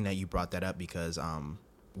good thing that you brought that up because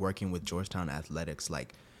working with Georgetown Athletics,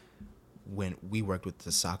 like when we worked with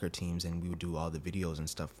the soccer teams and we would do all the videos and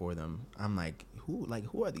stuff for them, I'm like,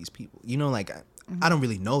 who are these people? You know, like I don't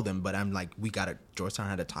really know them, but I'm like, Georgetown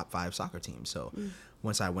had a top 5 soccer team. So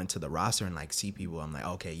once I went to the roster and like see people, I'm like,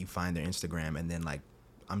 okay, you find their Instagram and then like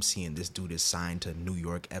I'm seeing this dude is signed to New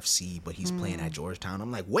York FC, but he's playing at Georgetown.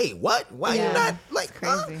 I'm like, wait, what? Why you not like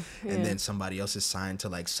crazy. And then somebody else is signed to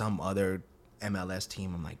like some other MLS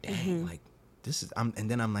team. I'm like, dang, like this is. And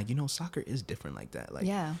then I'm like, you know, soccer is different like that. Like,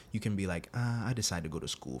 you can be like, I decided to go to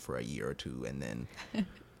school for a year or two, and then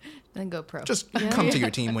Then go pro. just come to your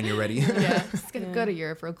team when you're ready. yeah. Just gonna go to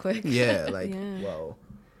Europe real quick. Yeah, like whoa.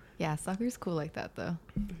 Yeah, soccer's cool like that though.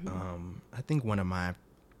 I think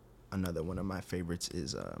another one of my favorites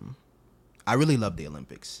is I really love the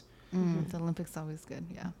Olympics. The Olympics always good.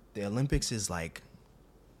 Yeah. The Olympics is like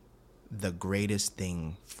the greatest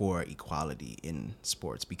thing for equality in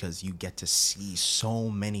sports because you get to see so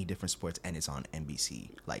many different sports and it's on NBC.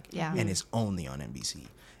 And it's only on NBC.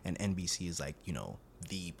 And NBC is like, you know,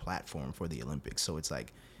 the platform for the Olympics. So it's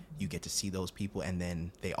like you get to see those people and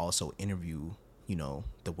then they also interview, you know,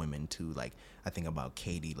 the women too. Like I think about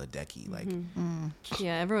Katie Ledecky, like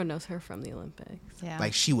yeah, everyone knows her from the Olympics. Yeah.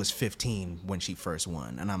 like she was 15 when she first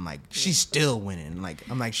won, and I'm like, she's still winning. Like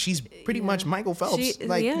I'm like, she's pretty much Michael Phelps.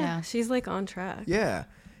 She's like on track. Yeah.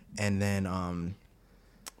 And then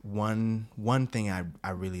one thing I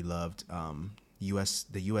really loved,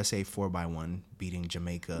 the USA 4x1 beating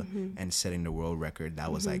Jamaica and setting the world record.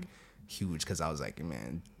 That was like huge because I was like,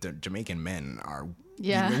 man, the Jamaican men are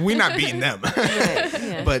we're not beating them.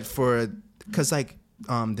 But because like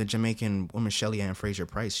the Jamaican woman Shelly Ann Fraser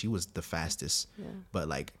Price, she was the fastest, but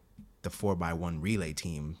like the 4x1 relay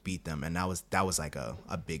team beat them, and that was like a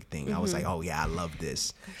big thing. I was like, oh yeah, I love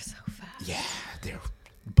this. They're so fast. Yeah, they're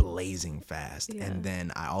blazing fast. Yeah. And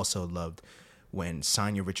then I also loved when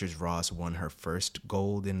Sonia Richards-Ross won her first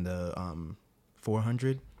gold in the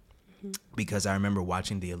 400, because I remember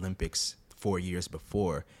watching the Olympics 4 years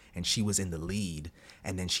before, and she was in the lead,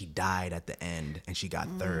 and then she died at the end, and she got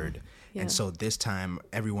third. Yeah. And so this time,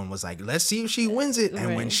 everyone was like, let's see if she wins it.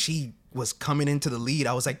 And when Right. she was coming into the lead,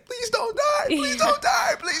 I was like, please don't die, please don't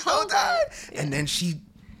die, please don't die. And then she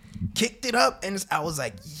kicked it up, and I was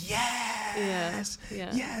like, yes,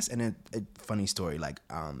 Yeah. yes. And a funny story, like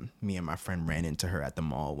me and my friend ran into her at the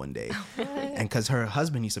mall one day, and because her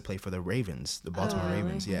husband used to play for the Ravens, the Baltimore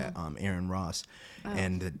Ravens, Aaron Ross,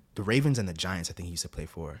 and the Ravens and the Giants, I think he used to play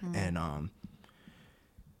for. And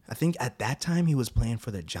I think at that time he was playing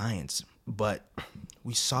for the Giants, but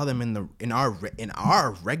we saw them in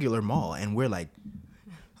our regular mall, and we're like,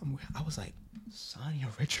 I was like, Sonia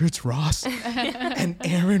Richards-Ross and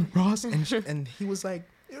Aaron Ross, and he was like,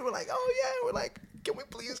 we were like, oh yeah, we're like, can we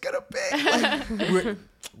please get a pic? Like,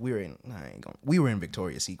 we were in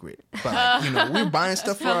Victoria's Secret, but like, we were buying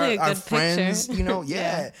stuff for probably a our good friends, picture.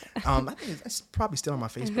 yeah. I think it's probably still on my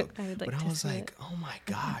Facebook, I would like but I to was see like, it. oh my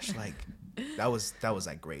gosh, like that was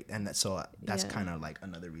like great, and that's Yeah. kind of like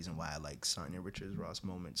another reason why I like Sonia Richards-Ross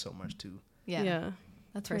moment so much too. Yeah.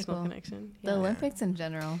 That's pretty Personal cool. connection. The Yeah. Olympics in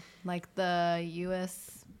general, like the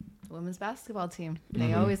U.S. women's basketball team,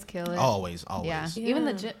 they always kill it. Always. Yeah. Yeah. Even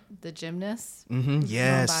the gymnasts.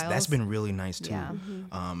 Yes, Biles. that's been really nice too.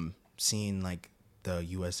 Yeah. Seeing like the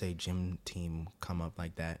USA gym team come up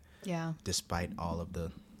like that, Yeah. despite all of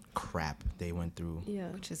the crap they went through. Yeah.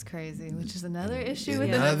 Which is crazy, which is another issue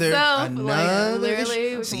Another- within itself. another Like, literally,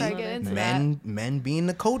 issue. we See, start getting into that. Men being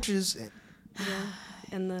the coaches, Yeah.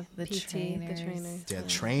 And the PT, trainers. the trainers. their yeah.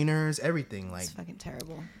 trainers, everything. Like, It's fucking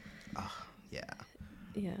terrible. yeah.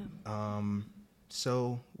 Yeah.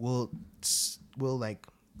 So we'll like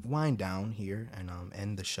wind down here and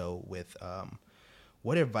end the show with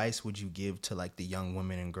what advice would you give to like the young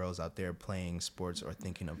women and girls out there playing sports or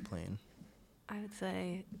thinking of playing? I would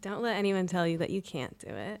say don't let anyone tell you that you can't do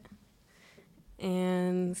it.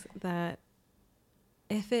 And that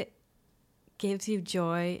if it gives you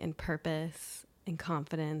joy and purpose and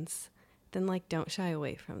confidence, then like don't shy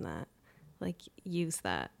away from that. Like use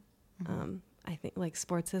that. I think like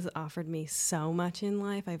sports has offered me so much in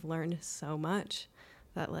life. I've learned so much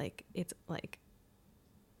that like it's like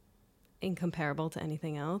incomparable to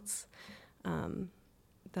anything else.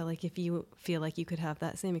 That like if you feel like you could have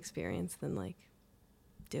that same experience, then like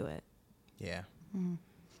do it. Yeah.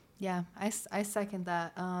 Yeah, I second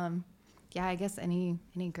that. Yeah, I guess any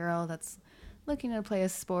girl that's looking to play a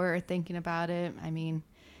sport or thinking about it, I mean,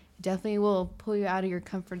 it definitely will pull you out of your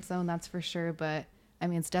comfort zone, that's for sure. But I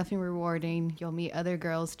mean, it's definitely rewarding. You'll meet other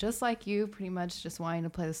girls just like you, pretty much just wanting to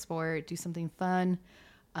play the sport, do something fun.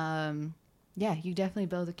 Yeah, you definitely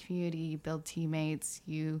build a community, you build teammates,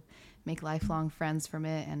 you make lifelong friends from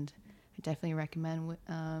it. And I definitely recommend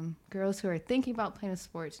girls who are thinking about playing a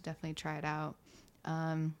sport to definitely try it out.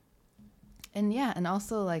 And yeah, and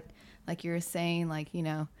also like you were saying, like,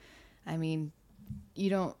 I mean, you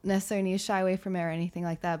don't necessarily need to shy away from it or anything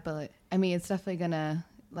like that, but I mean, it's definitely gonna,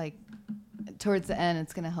 like, towards the end,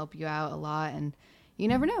 it's gonna help you out a lot. And you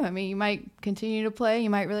never know. I mean, you might continue to play, you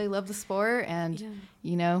might really love the sport, and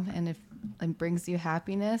and if it brings you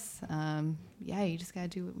happiness, yeah, you just gotta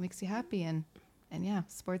do what makes you happy. And yeah,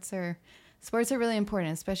 sports are really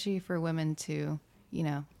important, especially for women to,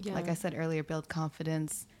 like I said earlier, build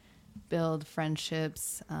confidence, build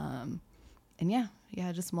friendships, and yeah,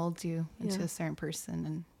 it just molds you into a certain person.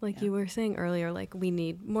 And like you were saying earlier, like we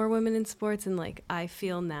need more women in sports, and like I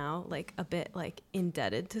feel now like a bit like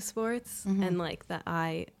indebted to sports, and like that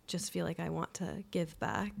I just feel like I want to give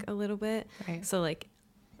back a little bit. Right. So like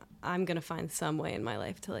I'm gonna find some way in my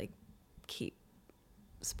life to like keep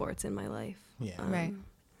sports in my life. Yeah. Right.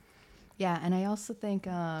 Yeah, and I also think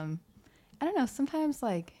I don't know, sometimes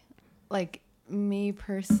like me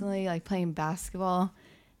personally, like playing basketball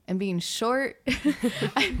and being short,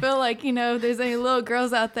 I feel like, if there's any little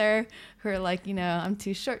girls out there who are like, I'm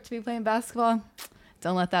too short to be playing basketball,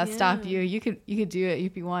 don't let that stop you. You could do it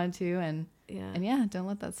if you wanted to, and don't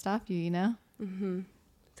let that stop you,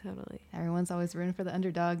 Totally. Everyone's always rooting for the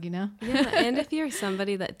underdog, Yeah, and if you're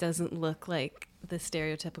somebody that doesn't look like the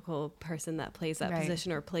stereotypical person that plays that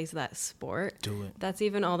position or plays that sport, Do it. That's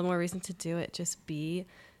even all the more reason to do it. Just be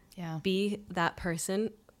that person,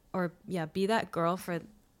 or be that girl for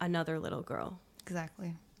another little girl.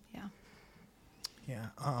 Exactly. Yeah.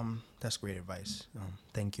 That's great advice.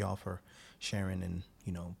 Thank y'all for sharing and,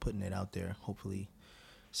 putting it out there. Hopefully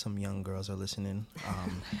some young girls are listening.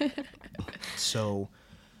 So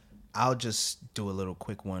I'll just do a little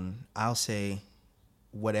quick one. I'll say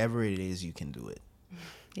whatever it is, you can do it.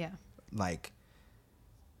 Yeah. Like,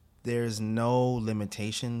 there's no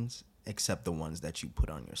limitations except the ones that you put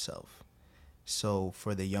on yourself. So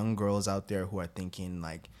for the young girls out there who are thinking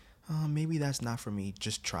like, oh, maybe that's not for me,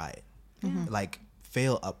 just try it. Like,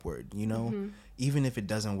 fail upward, you know? Even if it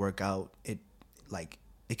doesn't work out, it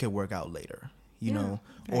could work out later, you know?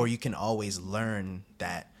 Right. Or you can always learn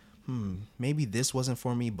that, maybe this wasn't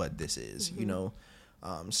for me, but this is, you know?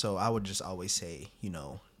 So I would just always say, you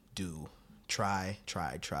know, try.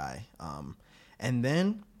 And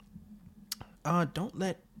then don't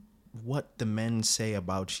let what the men say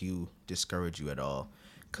about you discourage you at all.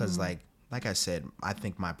 Because like I said, I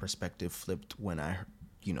think my perspective flipped when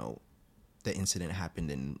the incident happened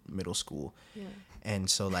in middle school. Yeah. And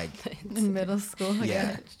so like in middle school.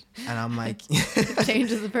 Yeah. And I'm like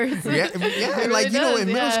changes the person. Yeah. Really like, you know, in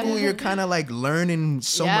middle school you're kind of like learning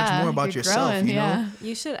so much more about yourself, growing, you know?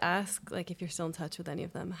 You should ask like if you're still in touch with any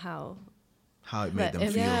of them how it made them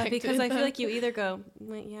feel. Yeah, because I feel like you either go,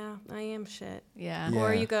 like, yeah, I am shit. Yeah.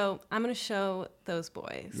 Or you go, I'm going to show those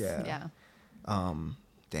boys. Yeah.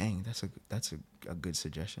 Dang, that's a good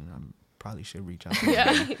suggestion. Probably should reach out to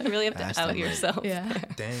them. You really have to out yourself.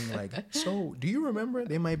 Like, dang, like, so do you remember?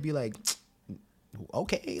 They might be like,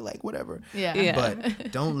 okay, like whatever. Yeah.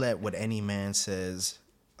 But don't let what any man says,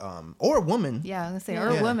 or a woman. Yeah, I'm gonna say, or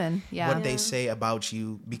a woman. Yeah. What they say about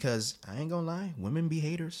you, because I ain't gonna lie, women be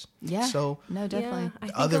haters. Yeah. So no, definitely. I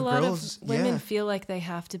think other a lot girls, of women feel like they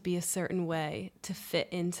have to be a certain way to fit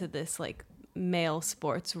into this like male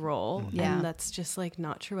sports role, and that's just like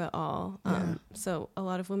not true at all. So a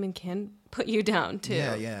lot of women can put you down too.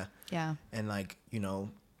 Yeah. And like, you know,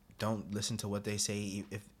 don't listen to what they say,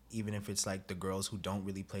 even if it's like the girls who don't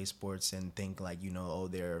really play sports and think like, you know, oh,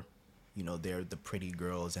 they're the pretty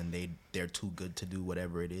girls and they're too good to do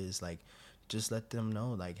whatever it is. Like, just let them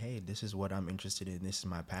know like, hey, this is what I'm interested in, this is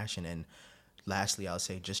my passion. And lastly, I'll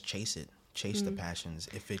say just chase the passions.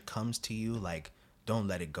 If it comes to you, like, don't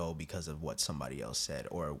let it go because of what somebody else said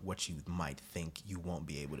or what you might think you won't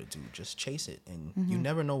be able to do. Just chase it, and you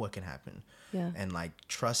never know what can happen. Yeah. And like,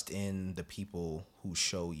 trust in the people who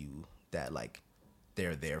show you that like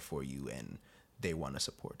they're there for you and they want to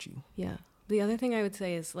support you. Yeah. The other thing I would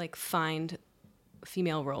say is like find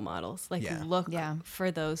female role models. Like look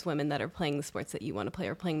for those women that are playing the sports that you want to play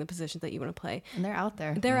or playing the positions that you want to play. And they're out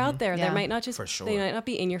there. They're out there. They might not just, for sure. They might not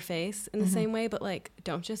be in your face in the same way, but like,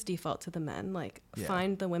 don't just default to the men. Like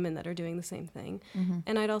find the women that are doing the same thing.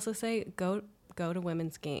 And I'd also say go to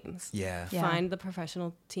women's games. Yeah. Find the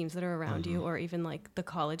professional teams that are around you, or even like the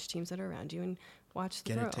college teams that are around you, and watch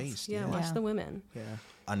the girls. Get a taste. Yeah, watch the women. Yeah.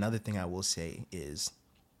 Another thing I will say is,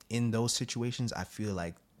 in those situations, I feel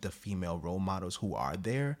like the female role models who are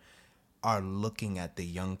there are looking at the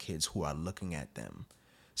young kids who are looking at them.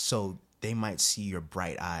 So they might see your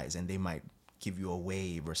bright eyes and they might give you a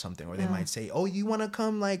wave or something, or they might say, oh, you want to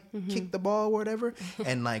come like kick the ball or whatever.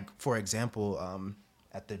 And like, for example,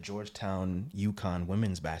 at the Georgetown UConn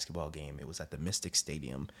women's basketball game, it was at the Mystic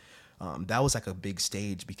Stadium. That was like a big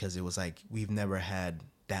stage because it was like, we've never had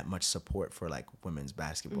that much support for like women's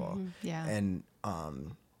basketball. Yeah. And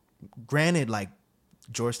granted, like,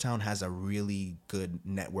 Georgetown has a really good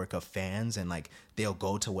network of fans and like they'll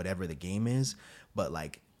go to whatever the game is, but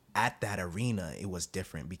like at that arena it was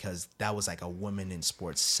different because that was like a women in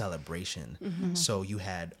sports celebration. So you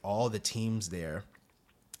had all the teams there,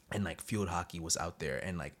 and like field hockey was out there,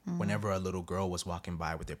 and like whenever a little girl was walking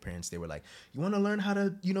by with their parents, they were like, you want to learn how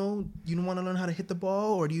to, you want to learn how to hit the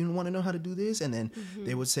ball, or do you want to know how to do this? And then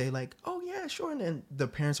they would say like, oh yeah, sure. And then the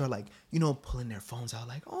parents are like, pulling their phones out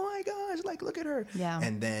like, oh my gosh, like look at her. Yeah.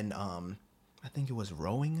 And then I think it was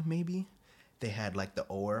rowing, maybe they had like the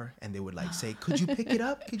oar, and they would like say, could you pick it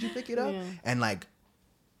up? Could you pick it up? Yeah. And like,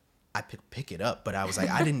 I pick it up, but I was like,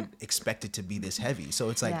 I didn't expect it to be this heavy. So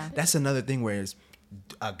it's like, that's another thing where it's,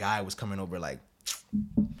 a guy was coming over like,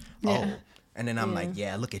 oh, and then I'm like,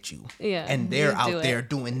 yeah, look at you. Yeah. And they're out there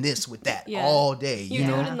doing this with that all day. You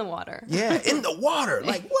know, do it in the water. Yeah, in the water.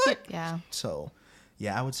 Like what? Yeah. So,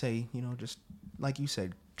 yeah, I would say, just like you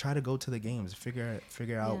said, try to go to the games, figure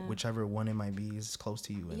out whichever one it might be is close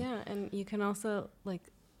to you. And you can also like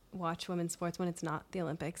watch women's sports when it's not the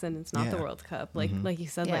Olympics and it's not the World Cup. Like like you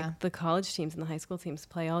said, like the college teams and the high school teams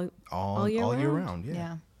play all year round.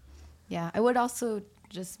 Yeah. Yeah, I would also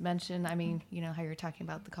just mention, I mean, how you were talking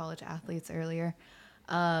about the college athletes earlier.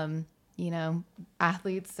 Athletes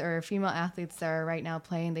or female athletes that are right now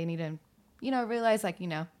playing, they need to, realize like, you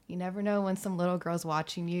never know when some little girl's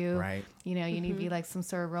watching you. Right. You need to be like some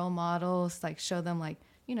sort of role models, like show them like,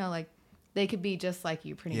 like they could be just like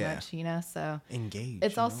you pretty much, you know? So engage.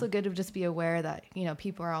 It's also good to just be aware that, you know,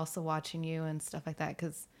 people are also watching you and stuff like that.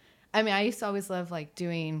 Cause I mean, I used to always love like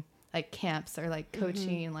doing like camps or like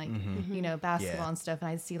coaching, like, you know, basketball and stuff. And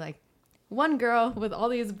I'd see like one girl with all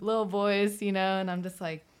these little boys, you know, and I'm just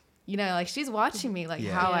like, you know, like she's watching me, like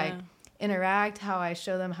how I interact, how I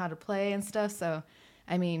show them how to play and stuff. So,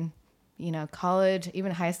 I mean, you know, college,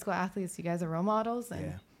 even high school athletes, you guys are role models,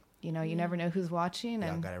 and you know, you never know who's watching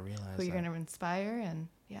and gotta realize who you're going to inspire, and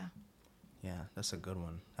yeah, that's a good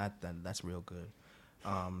one. That's real good.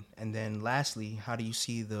 And then lastly, how do you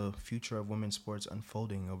see the future of women's sports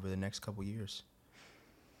unfolding over the next couple years?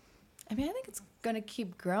 I mean, I think it's going to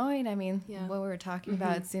keep growing. I mean, what we were talking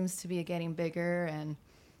about, it seems to be getting bigger, and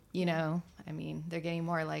you know, I mean, they're getting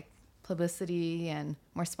more like publicity and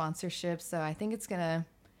more sponsorships. So I think it's going to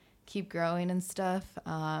keep growing and stuff.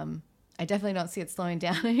 I definitely don't see it slowing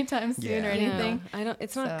down anytime soon or anything. No,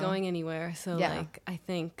 it's not going anywhere. So like, I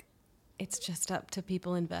think it's just up to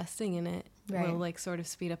people investing in it. Right. Will like sort of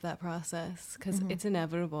speed up that process, because it's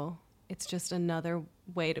inevitable. It's just another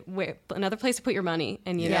another place to put your money.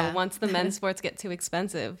 And, you know, once the men's sports get too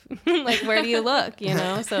expensive, like, where do you look, you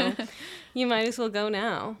know? So you might as well go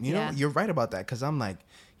now. You know, you're right about that, because I'm like,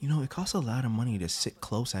 you know, it costs a lot of money to sit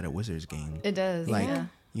close at a Wizards game. It does. Like,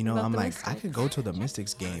 you know, I'm like, I could go to the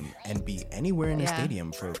Mystics game and be anywhere in the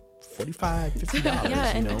stadium for $45,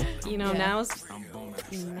 $50, you know, now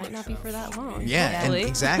it might not be for that long. Yeah, and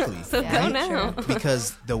exactly. So go now.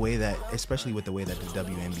 Because the way that, especially with the way that the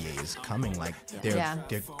WNBA is coming, like they're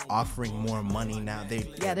offering more money now.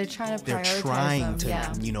 They're trying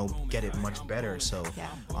to you know, get it much better. So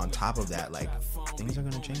on top of that, like, things are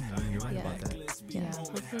gonna change. I mean, you're right about that.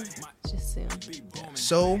 Hopefully just soon.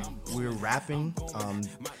 So we're wrapping.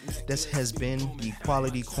 This has been the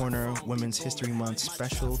Quality Corner Women's History Month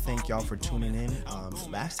special. Thank y'all for tuning in.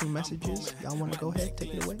 Lasting messages. Y'all want to go ahead,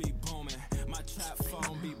 take it away?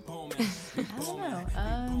 I don't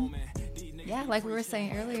know. Yeah, like we were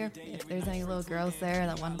saying earlier, if there's any little girls there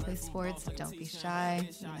that want to play sports, don't be shy.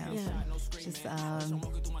 You know,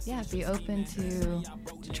 just be open to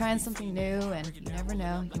trying something new, and you never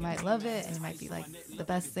know, you might love it, and it might be like the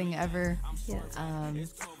best thing ever.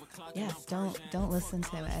 Don't listen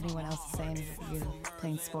to what anyone else is saying about you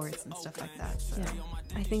playing sports and stuff like that. So.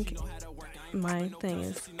 I think my thing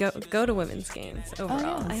is go to women's games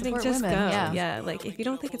overall. I think just women, go. Yeah, like if you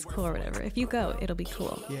don't think it's cool or whatever, if you go, it'll be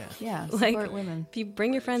cool. Yeah. Like support women. If you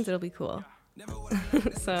bring your friends, it'll be cool.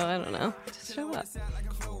 So I don't know, just show up.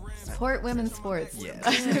 Support women's sports. Yeah.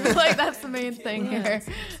 I feel like that's the main thing here.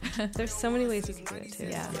 There's so many ways you can do it too.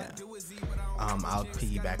 Yeah. I'll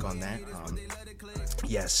piggyback on that.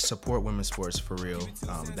 Yes, support women's sports for real.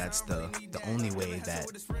 That's the only way that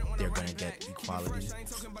they're gonna get equality.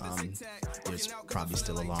 There's probably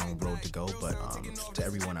still a long road to go, but to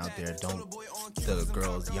everyone out there,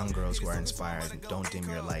 young girls who are inspired, don't dim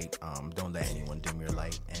your light. Don't let anyone dim your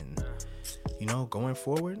light. And you know, going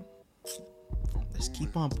forward, let's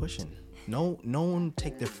keep on pushing. No one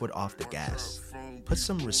take their foot off the gas. Put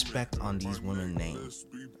some respect on these women's names.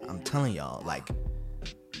 I'm telling y'all, like,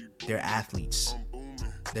 they're athletes.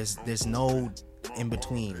 There's no in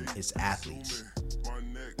between. It's athletes.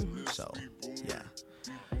 So yeah.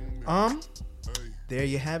 There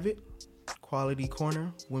you have it. Quality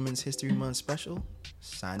Corner Women's History Month special.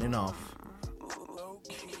 Signing off.